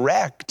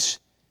correct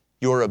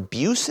your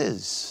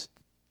abuses.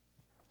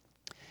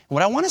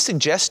 What I want to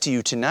suggest to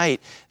you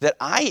tonight, that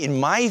in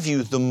my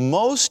view, the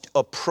most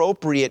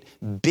appropriate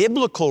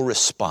biblical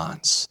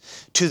response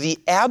to the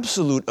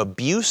absolute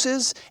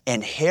abuses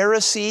and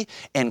heresy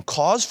and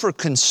cause for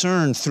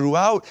concern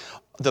throughout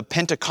the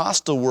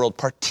Pentecostal world,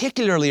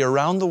 particularly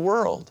around the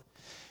world,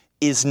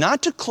 is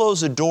not to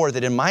close a door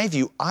that, in my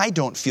view, I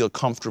don't feel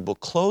comfortable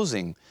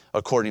closing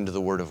according to the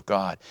Word of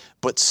God,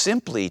 but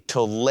simply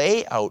to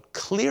lay out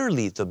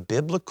clearly the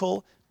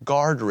biblical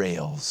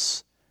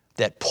guardrails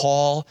that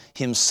Paul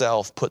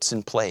himself puts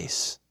in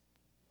place.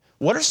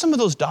 What are some of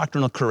those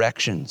doctrinal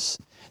corrections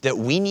that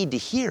we need to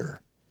hear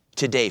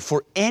today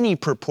for any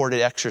purported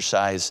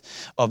exercise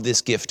of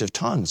this gift of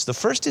tongues? The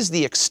first is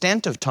the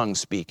extent of tongue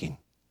speaking.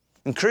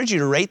 I encourage you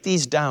to write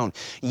these down.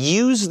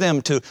 Use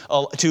them to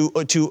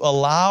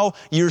allow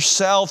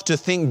yourself to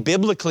think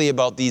biblically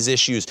about these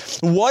issues.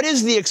 What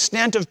is the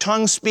extent of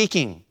tongue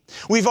speaking?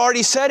 We've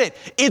already said it.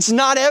 It's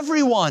not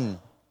everyone.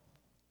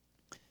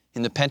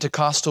 In the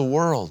Pentecostal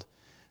world,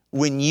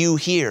 when you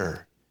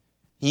hear,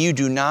 you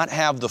do not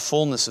have the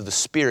fullness of the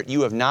Spirit.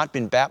 You have not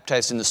been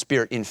baptized in the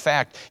Spirit. In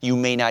fact, you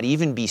may not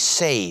even be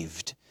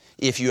saved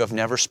if you have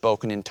never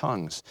spoken in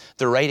tongues.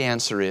 The right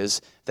answer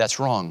is, that's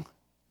wrong.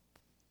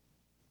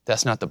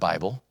 That's not the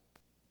Bible.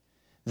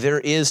 There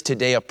is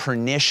today a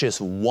pernicious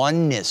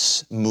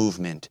oneness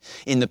movement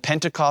in the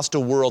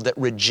Pentecostal world that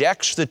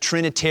rejects the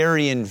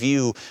Trinitarian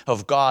view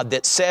of God,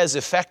 that says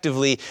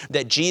effectively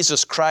that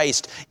Jesus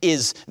Christ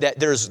is, that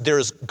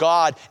there's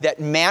God that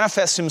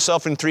manifests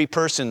himself in three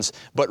persons,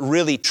 but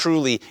really,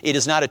 truly, it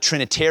is not a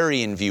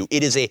Trinitarian view.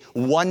 It is a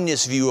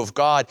oneness view of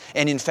God.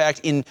 And in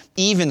fact, in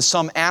even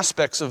some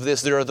aspects of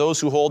this, there are those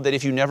who hold that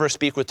if you never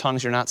speak with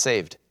tongues, you're not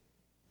saved.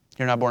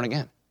 You're not born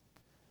again.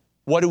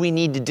 What do we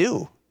need to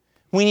do?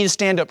 We need to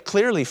stand up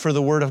clearly for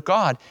the Word of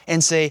God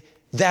and say,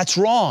 that's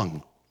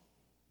wrong.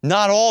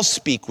 Not all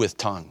speak with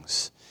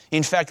tongues.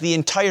 In fact, the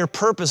entire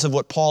purpose of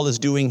what Paul is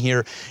doing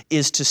here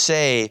is to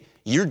say,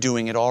 you're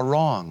doing it all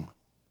wrong.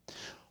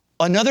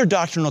 Another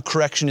doctrinal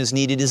correction is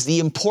needed is the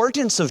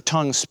importance of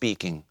tongue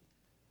speaking.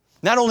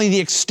 Not only the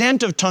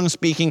extent of tongue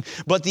speaking,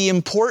 but the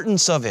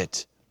importance of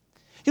it.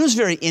 It was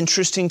very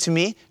interesting to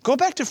me. Go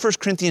back to 1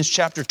 Corinthians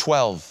chapter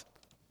 12.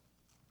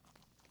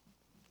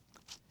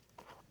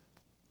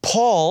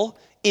 Paul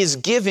is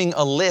giving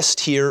a list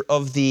here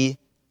of the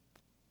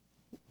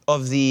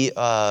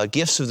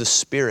gifts of the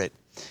Spirit.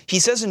 He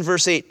says in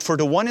verse 8, "For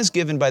to one is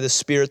given by the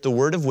Spirit the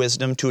word of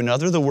wisdom, to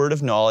another the word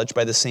of knowledge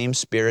by the same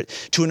Spirit,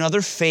 to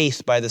another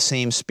faith by the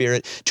same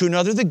Spirit, to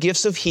another the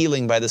gifts of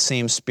healing by the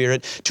same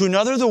Spirit, to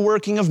another the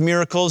working of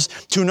miracles,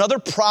 to another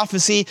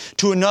prophecy,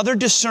 to another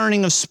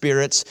discerning of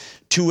spirits,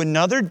 to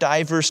another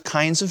diverse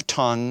kinds of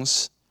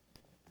tongues,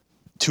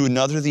 to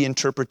another the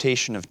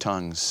interpretation of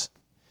tongues."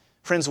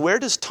 Friends, where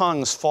does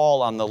tongues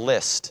fall on the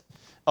list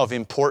of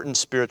important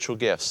spiritual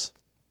gifts?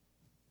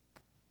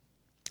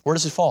 Where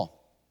does it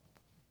fall?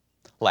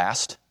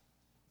 Last.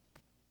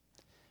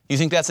 You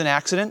think that's an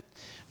accident?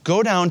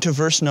 Go down to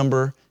verse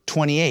number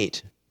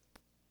 28.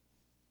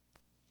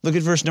 Look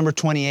at verse number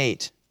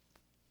 28.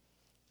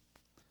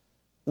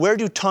 Where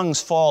do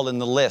tongues fall in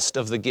the list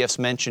of the gifts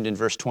mentioned in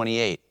verse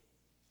 28?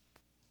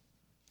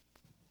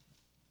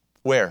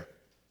 Where?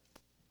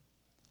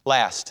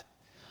 Last.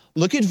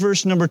 Look at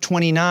verse number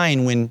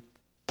 29 when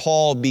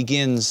Paul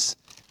begins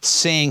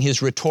saying his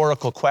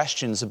rhetorical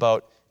questions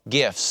about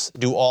gifts.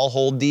 Do all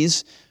hold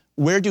these?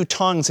 Where do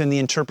tongues and the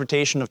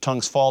interpretation of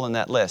tongues fall in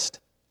that list?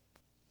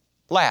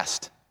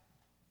 Last.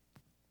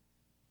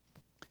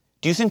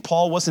 Do you think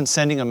Paul wasn't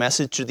sending a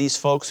message to these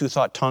folks who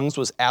thought tongues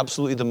was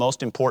absolutely the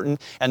most important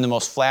and the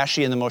most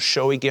flashy and the most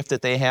showy gift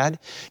that they had?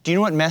 Do you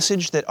know what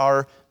message that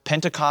our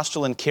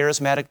Pentecostal and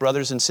charismatic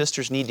brothers and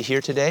sisters need to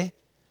hear today?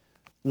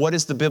 What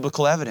is the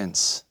biblical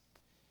evidence?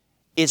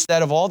 It's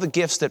that of all the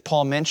gifts that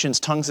Paul mentions,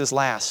 tongues is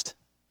last.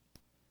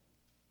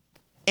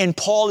 And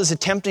Paul is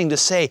attempting to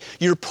say,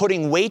 you're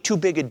putting way too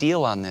big a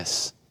deal on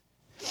this.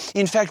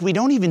 In fact, we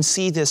don't even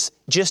see this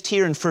just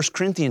here in 1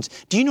 Corinthians.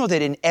 Do you know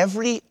that in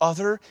every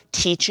other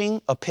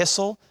teaching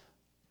epistle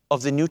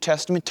of the New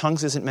Testament,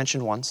 tongues isn't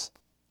mentioned once?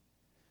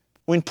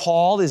 When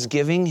Paul is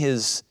giving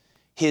his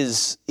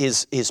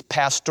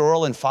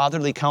pastoral and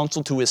fatherly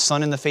counsel to his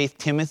son in the faith,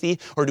 Timothy,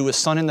 or to his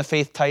son in the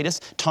faith,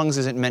 Titus, tongues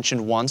isn't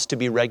mentioned once to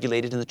be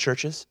regulated in the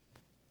churches.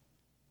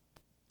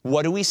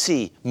 What do we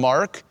see?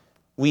 Mark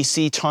we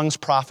see tongues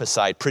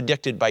prophesied,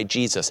 predicted by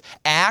Jesus.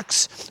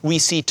 Acts, we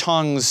see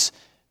tongues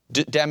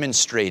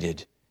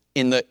demonstrated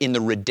in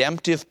the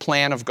redemptive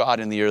plan of God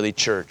in the early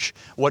church.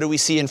 What do we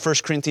see in 1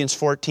 Corinthians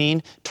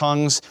 14?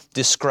 Tongues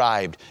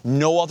described.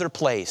 No other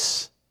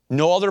place in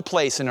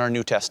our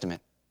New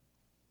Testament.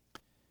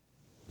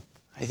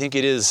 I think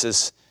it is,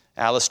 as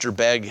Alistair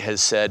Begg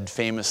has said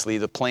famously,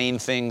 the plain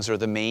things are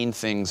the main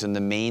things, and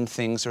the main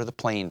things are the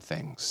plain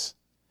things.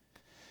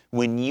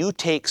 When you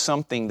take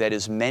something that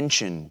is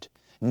mentioned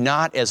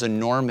not as a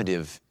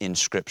normative in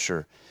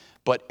Scripture,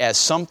 but as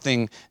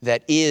something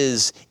that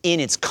is in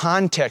its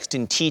context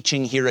in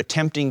teaching here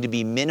attempting to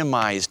be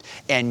minimized,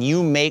 and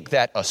you make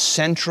that a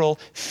central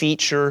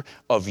feature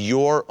of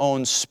your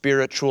own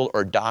spiritual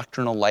or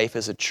doctrinal life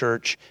as a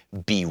church,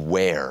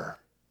 beware.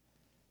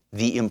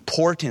 The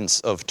importance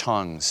of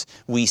tongues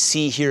we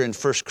see here in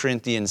 1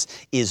 Corinthians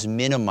is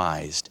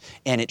minimized,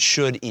 and it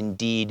should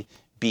indeed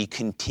be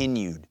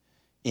continued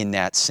in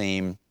that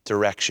same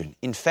direction.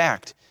 In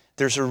fact,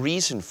 there's a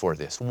reason for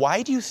this.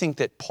 Why do you think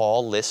that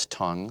Paul lists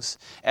tongues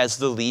as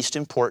the least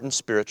important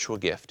spiritual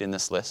gift in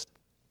this list?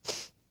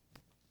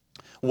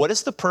 What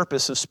is the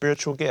purpose of a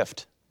spiritual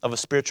gift?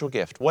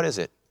 What is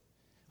it?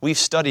 We've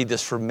studied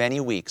this for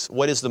many weeks.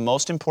 What is the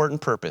most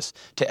important purpose?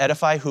 To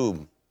edify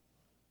whom?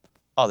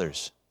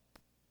 Others.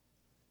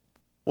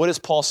 What is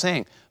Paul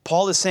saying?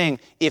 Paul is saying,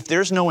 if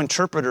there's no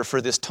interpreter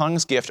for this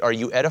tongues gift, are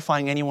you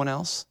edifying anyone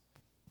else?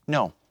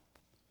 No.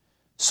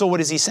 So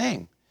what is he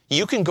saying?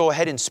 You can go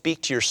ahead and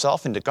speak to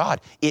yourself and to God.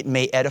 It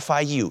may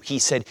edify you. He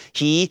said,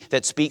 he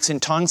that speaks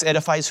in tongues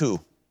edifies who?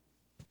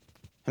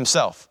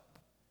 Himself.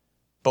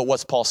 But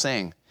what's Paul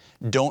saying?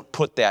 Don't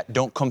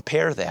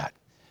compare that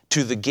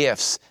to the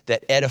gifts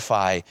that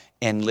edify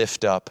and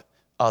lift up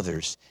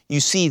others.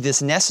 You see,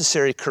 this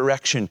necessary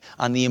correction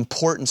on the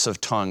importance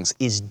of tongues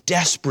is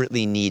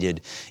desperately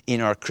needed in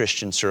our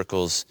Christian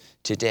circles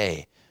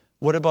today.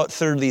 What about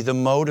thirdly, the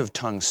mode of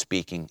tongue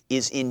speaking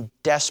is in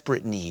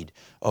desperate need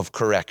of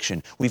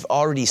correction. We've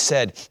already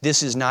said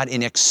this is not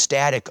an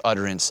ecstatic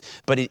utterance,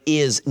 but it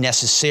is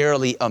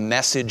necessarily a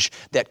message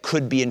that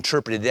could be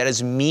interpreted, that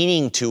has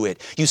meaning to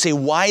it. You say,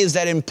 why is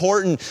that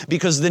important?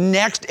 Because the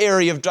next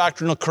area of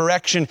doctrinal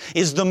correction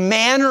is the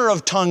manner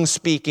of tongue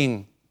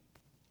speaking.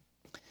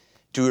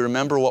 Do we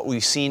remember what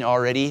we've seen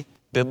already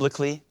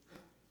biblically?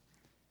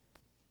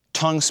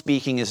 Tongue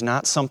speaking is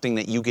not something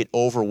that you get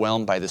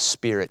overwhelmed by the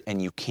Spirit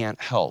and you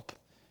can't help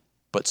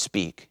but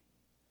speak.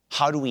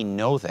 How do we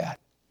know that?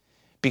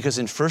 Because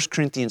in 1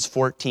 Corinthians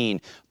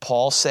 14,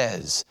 Paul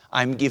says,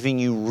 I'm giving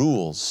you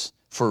rules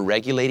for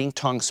regulating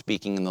tongue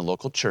speaking in the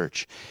local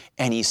church.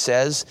 And he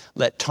says,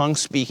 let tongue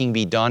speaking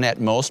be done at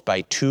most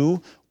by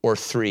 2 or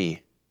 3.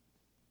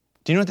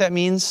 Do you know what that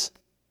means?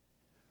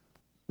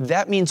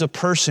 That means a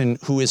person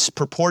who is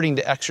purporting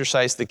to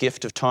exercise the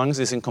gift of tongues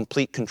is in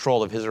complete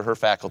control of his or her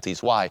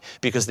faculties. Why?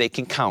 Because they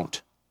can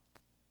count.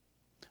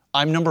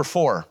 I'm number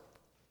 4.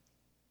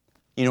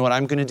 You know what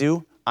I'm going to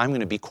do? I'm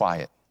going to be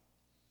quiet.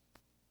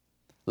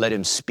 Let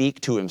him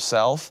speak to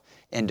himself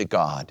and to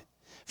God.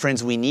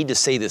 Friends, we need to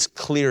say this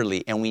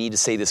clearly and we need to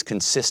say this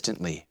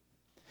consistently.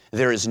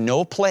 There is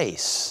no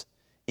place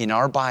in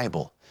our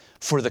Bible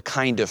for the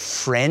kind of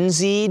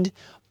frenzied,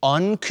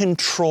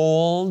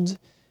 uncontrolled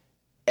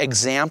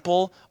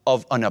example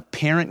of an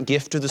apparent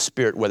gift of the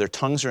Spirit, whether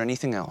tongues or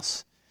anything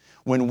else.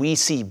 When we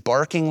see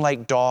barking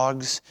like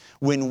dogs,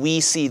 when we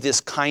see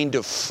this kind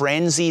of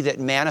frenzy that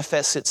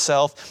manifests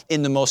itself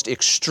in the most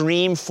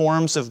extreme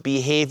forms of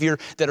behavior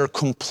that are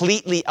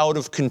completely out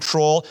of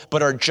control,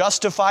 but are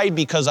justified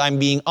because I'm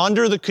being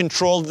under the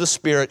control of the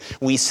Spirit,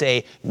 we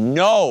say,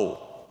 no.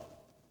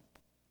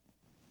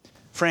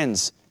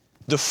 Friends,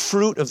 the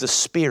fruit of the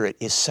Spirit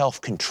is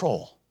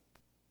self-control.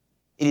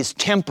 It is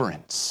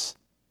temperance.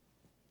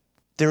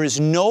 There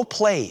is no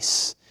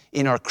place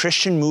in our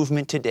Christian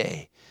movement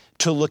today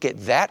to look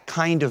at that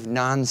kind of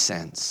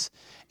nonsense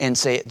and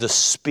say, the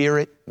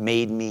Spirit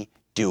made me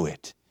do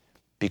it.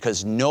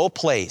 Because no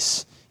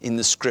place in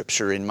the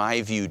Scripture, in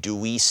my view, do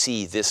we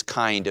see this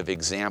kind of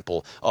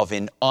example of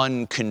an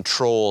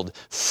uncontrolled,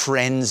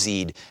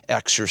 frenzied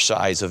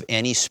exercise of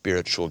any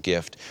spiritual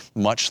gift,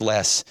 much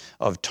less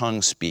of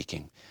tongue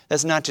speaking.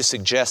 That's not to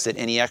suggest that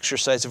any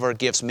exercise of our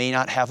gifts may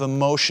not have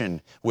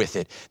emotion with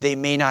it. They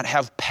may not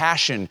have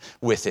passion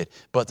with it,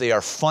 but they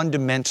are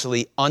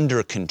fundamentally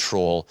under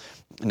control,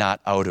 not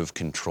out of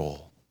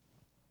control.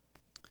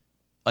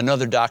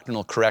 Another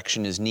doctrinal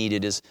correction is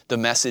needed is the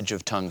message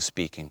of tongue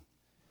speaking.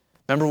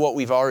 Remember what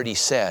we've already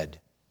said.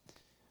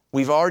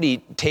 We've already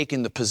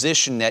taken the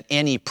position that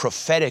any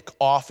prophetic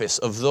office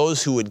of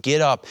those who would get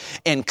up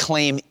and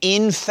claim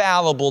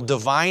infallible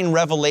divine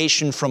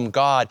revelation from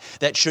God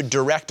that should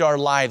direct our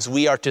lives,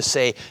 we are to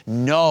say,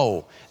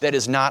 no, that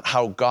is not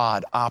how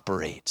God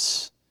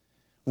operates.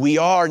 We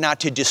are not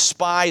to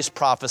despise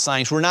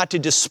prophesying. We're not to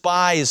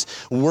despise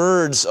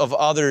words of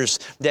others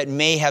that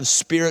may have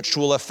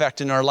spiritual effect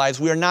in our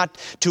lives. We are not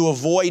to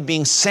avoid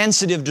being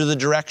sensitive to the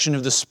direction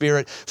of the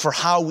Spirit for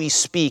how we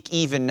speak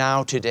even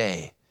now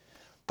today.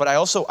 But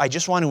I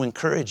just want to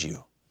encourage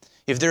you.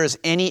 if there is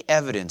any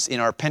evidence in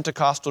our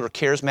Pentecostal or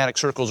charismatic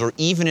circles, or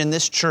even in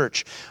this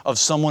church, of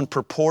someone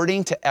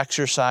purporting to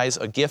exercise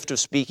a gift of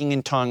speaking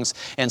in tongues,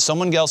 and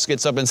someone else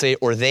gets up and say,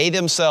 or they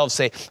themselves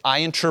say, I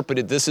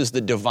interpreted this as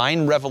the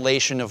divine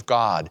revelation of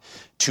God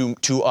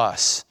to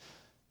us,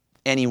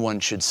 anyone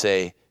should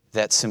say,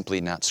 that's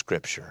simply not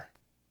Scripture.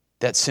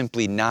 That's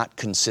simply not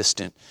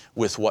consistent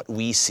with what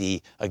we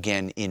see,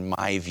 again, in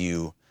my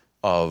view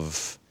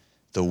of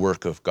the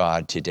work of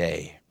God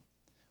today.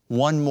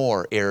 One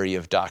more area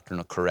of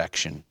doctrinal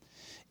correction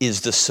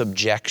is the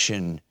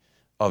subjection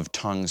of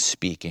tongue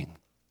speaking.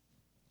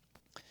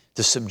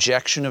 The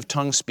subjection of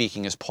tongue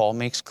speaking, as Paul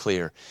makes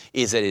clear,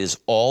 is that it is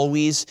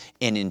always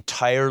and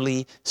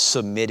entirely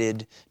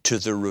submitted to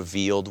the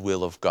revealed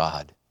will of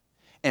God.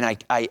 And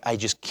I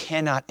just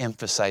cannot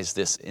emphasize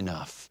this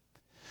enough.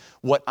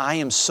 What I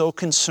am so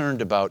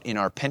concerned about in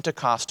our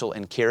Pentecostal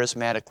and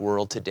charismatic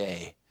world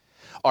today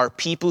are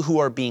people who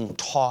are being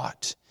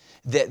taught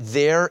that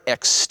their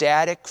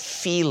ecstatic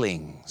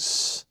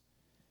feelings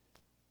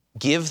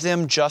give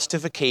them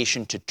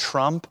justification to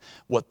trump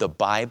what the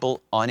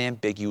Bible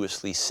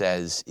unambiguously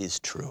says is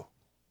true.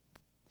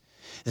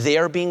 They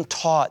are being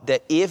taught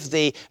that if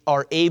they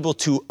are able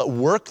to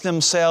work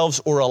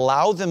themselves or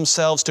allow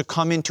themselves to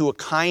come into a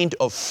kind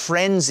of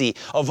frenzy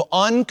of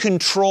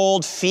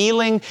uncontrolled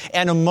feeling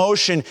and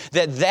emotion,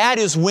 that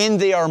is when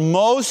they are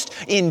most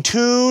in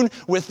tune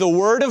with the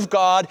Word of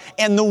God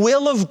and the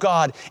will of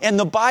God. And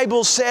the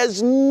Bible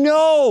says,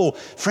 no,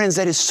 friends,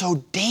 that is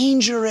so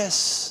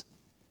dangerous.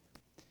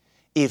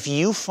 If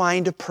you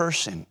find a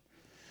person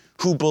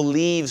who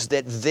believes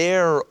that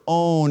their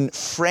own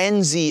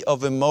frenzy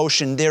of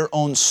emotion, their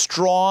own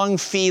strong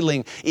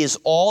feeling is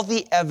all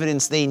the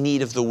evidence they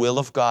need of the will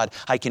of God,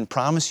 I can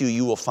promise you,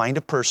 you will find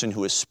a person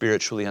who is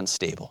spiritually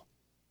unstable.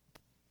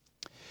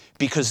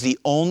 Because the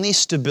only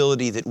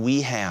stability that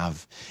we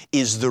have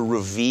is the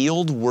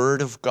revealed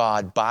Word of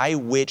God by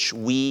which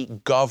we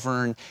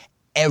govern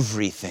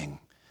everything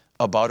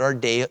about our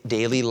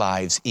daily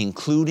lives,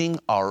 including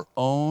our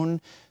own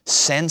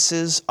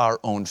senses, our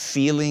own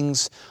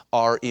feelings,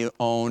 our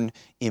own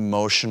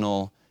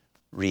emotional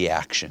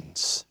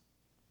reactions.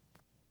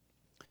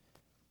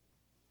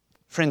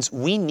 Friends,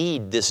 we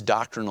need this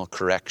doctrinal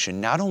correction,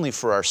 not only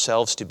for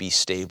ourselves to be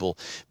stable,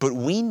 but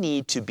we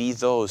need to be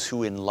those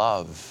who in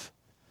love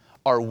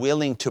are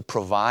willing to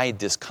provide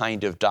this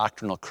kind of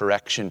doctrinal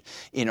correction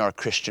in our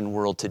Christian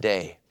world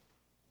today.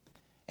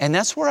 And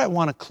that's where I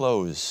want to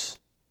close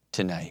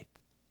tonight.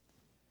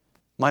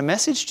 My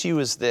message to you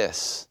is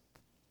this: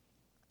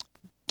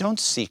 don't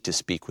seek to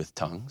speak with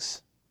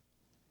tongues.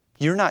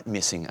 You're not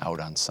missing out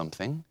on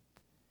something.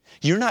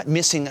 You're not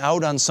missing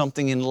out on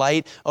something in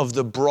light of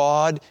the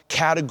broad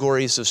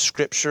categories of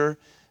Scripture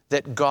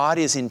that God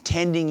is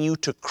intending you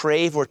to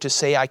crave or to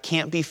say, I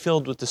can't be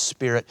filled with the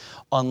Spirit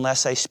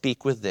unless I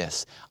speak with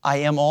this. I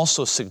am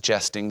also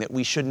suggesting that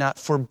we should not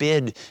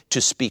forbid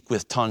to speak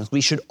with tongues. We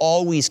should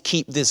always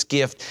keep this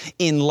gift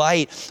in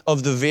light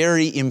of the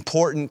very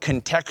important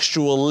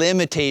contextual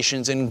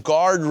limitations and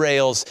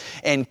guardrails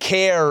and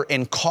care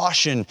and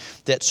caution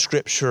that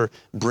Scripture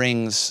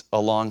brings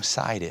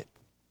alongside it.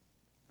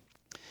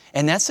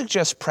 And that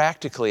suggests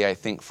practically, I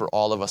think, for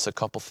all of us a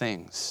couple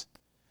things.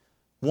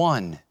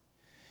 One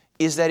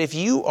is that if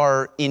you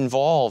are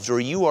involved or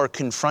you are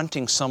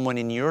confronting someone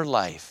in your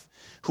life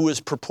who is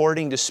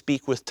purporting to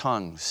speak with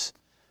tongues,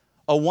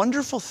 a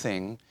wonderful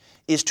thing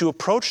is to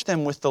approach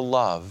them with the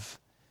love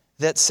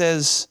that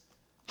says,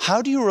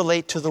 how do you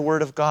relate to the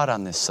Word of God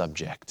on this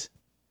subject?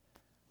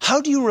 How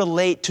do you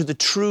relate to the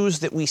truths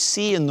that we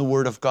see in the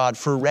Word of God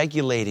for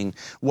regulating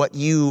what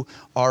you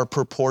are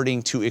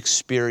purporting to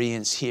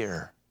experience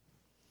here?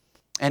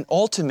 And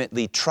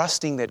ultimately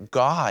trusting that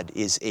God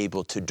is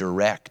able to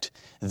direct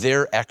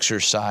their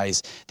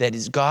exercise, that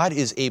is, God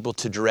is able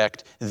to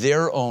direct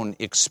their own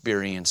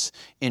experience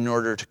in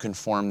order to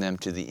conform them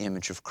to the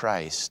image of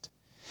Christ.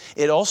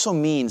 It also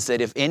means that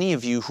if any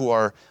of you who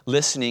are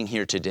listening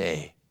here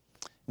today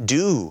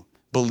do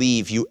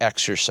believe you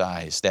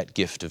exercise that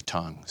gift of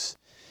tongues,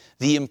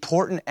 the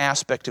important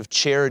aspect of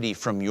charity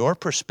from your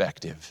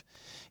perspective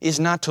is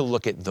not to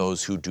look at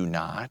those who do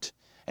not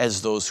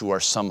as those who are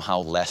somehow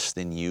less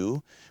than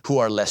you, who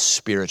are less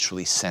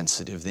spiritually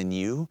sensitive than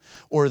you,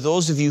 or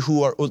those of you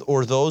who are,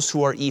 or those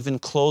who are even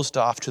closed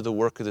off to the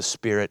work of the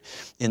Spirit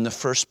in the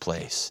first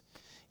place.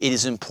 It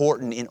is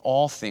important in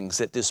all things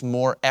that this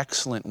more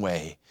excellent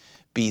way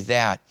be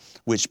that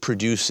which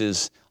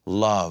produces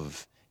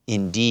love,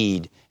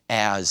 indeed,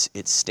 as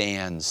it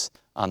stands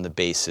on the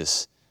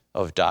basis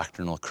of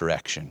doctrinal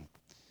correction.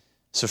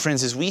 So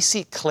friends, as we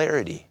seek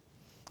clarity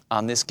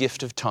on this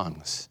gift of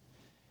tongues,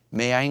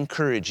 may I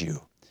encourage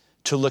you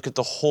to look at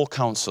the whole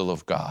counsel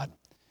of God,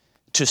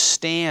 to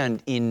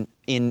stand in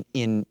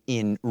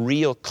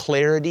real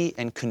clarity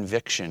and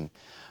conviction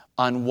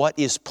on what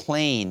is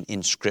plain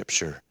in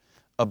Scripture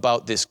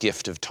about this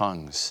gift of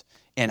tongues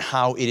and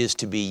how it is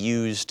to be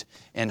used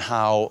and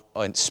how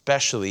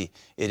especially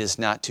it is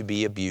not to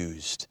be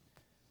abused.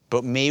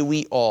 But may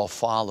we all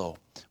follow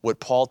what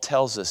Paul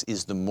tells us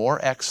is the more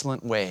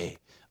excellent way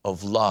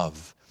of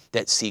love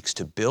that seeks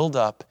to build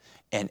up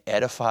and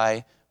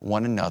edify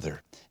one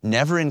another,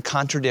 never in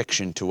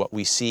contradiction to what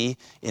we see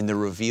in the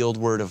revealed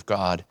Word of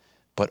God,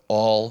 but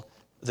all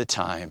the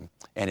time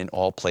and in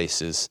all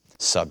places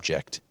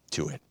subject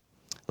to it.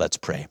 Let's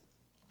pray.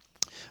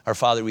 Our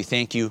Father, we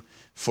thank you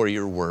for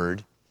your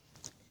Word,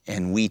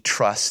 and we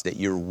trust that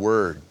your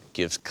Word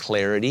gives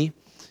clarity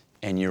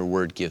and your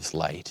Word gives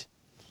light.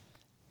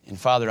 And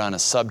Father, on a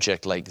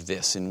subject like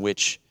this, in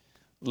which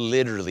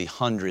literally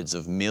hundreds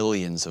of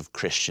millions of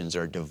Christians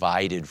are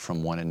divided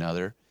from one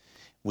another,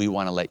 we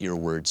want to let your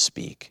Word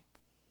speak.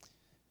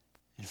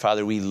 And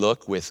Father, we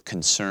look with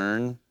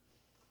concern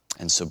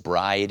and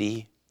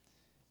sobriety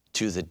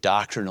to the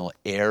doctrinal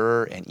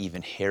error and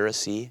even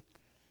heresy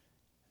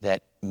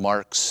that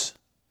marks,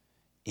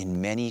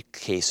 in many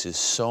cases,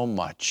 so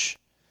much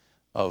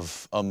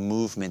of a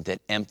movement that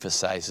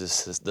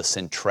emphasizes the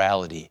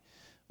centrality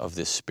of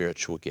this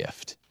spiritual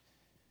gift.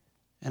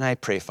 And I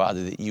pray,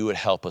 Father, that you would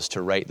help us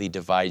to rightly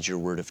divide your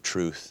word of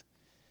truth,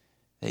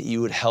 that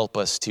you would help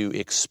us to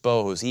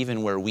expose,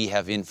 even where we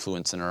have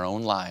influence in our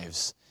own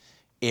lives,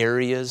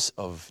 areas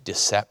of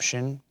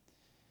deception,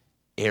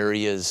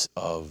 areas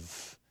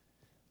of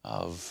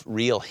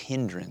real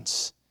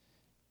hindrance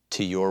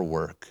to your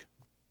work.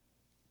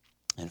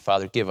 And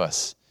Father, give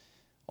us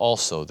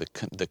also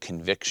the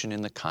conviction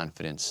and the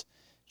confidence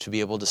to be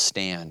able to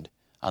stand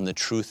on the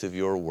truth of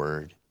your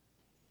word,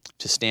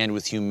 to stand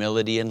with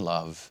humility and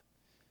love,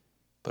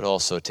 but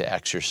also to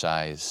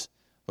exercise,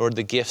 Lord,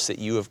 the gifts that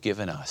you have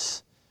given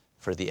us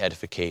for the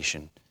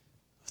edification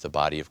of the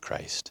body of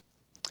Christ.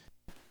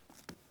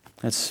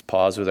 Let's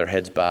pause with our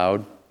heads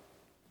bowed.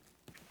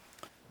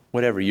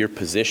 Whatever your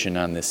position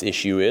on this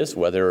issue is,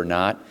 whether or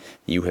not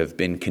you have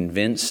been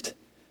convinced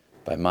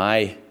by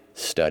my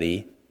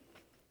study,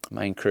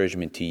 my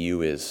encouragement to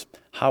you is,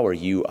 how are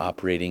you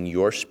operating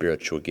your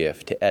spiritual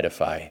gift to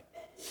edify?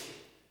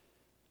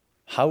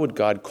 How would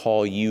God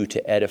call you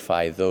to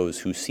edify those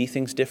who see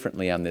things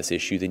differently on this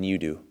issue than you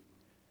do?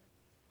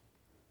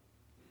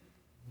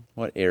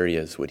 What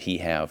areas would he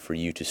have for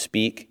you to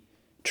speak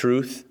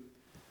truth,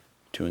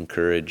 to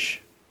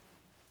encourage,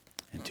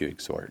 and to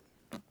exhort?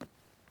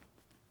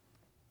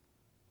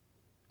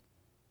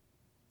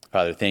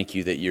 Father, thank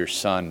you that your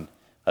Son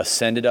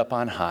ascended up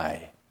on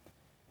high.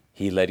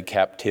 He led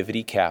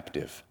captivity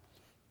captive,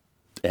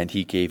 and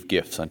he gave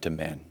gifts unto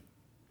men.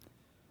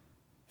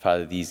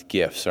 Father, these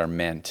gifts are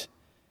meant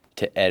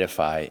to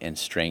edify and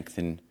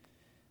strengthen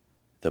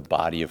the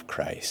body of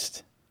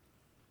Christ.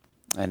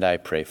 And I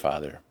pray,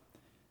 Father,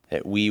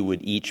 that we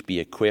would each be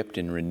equipped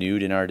and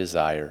renewed in our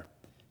desire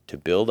to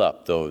build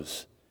up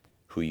those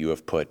who you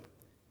have put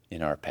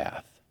in our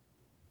path.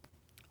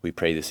 We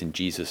pray this in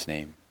Jesus'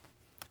 name.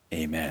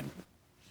 Amen.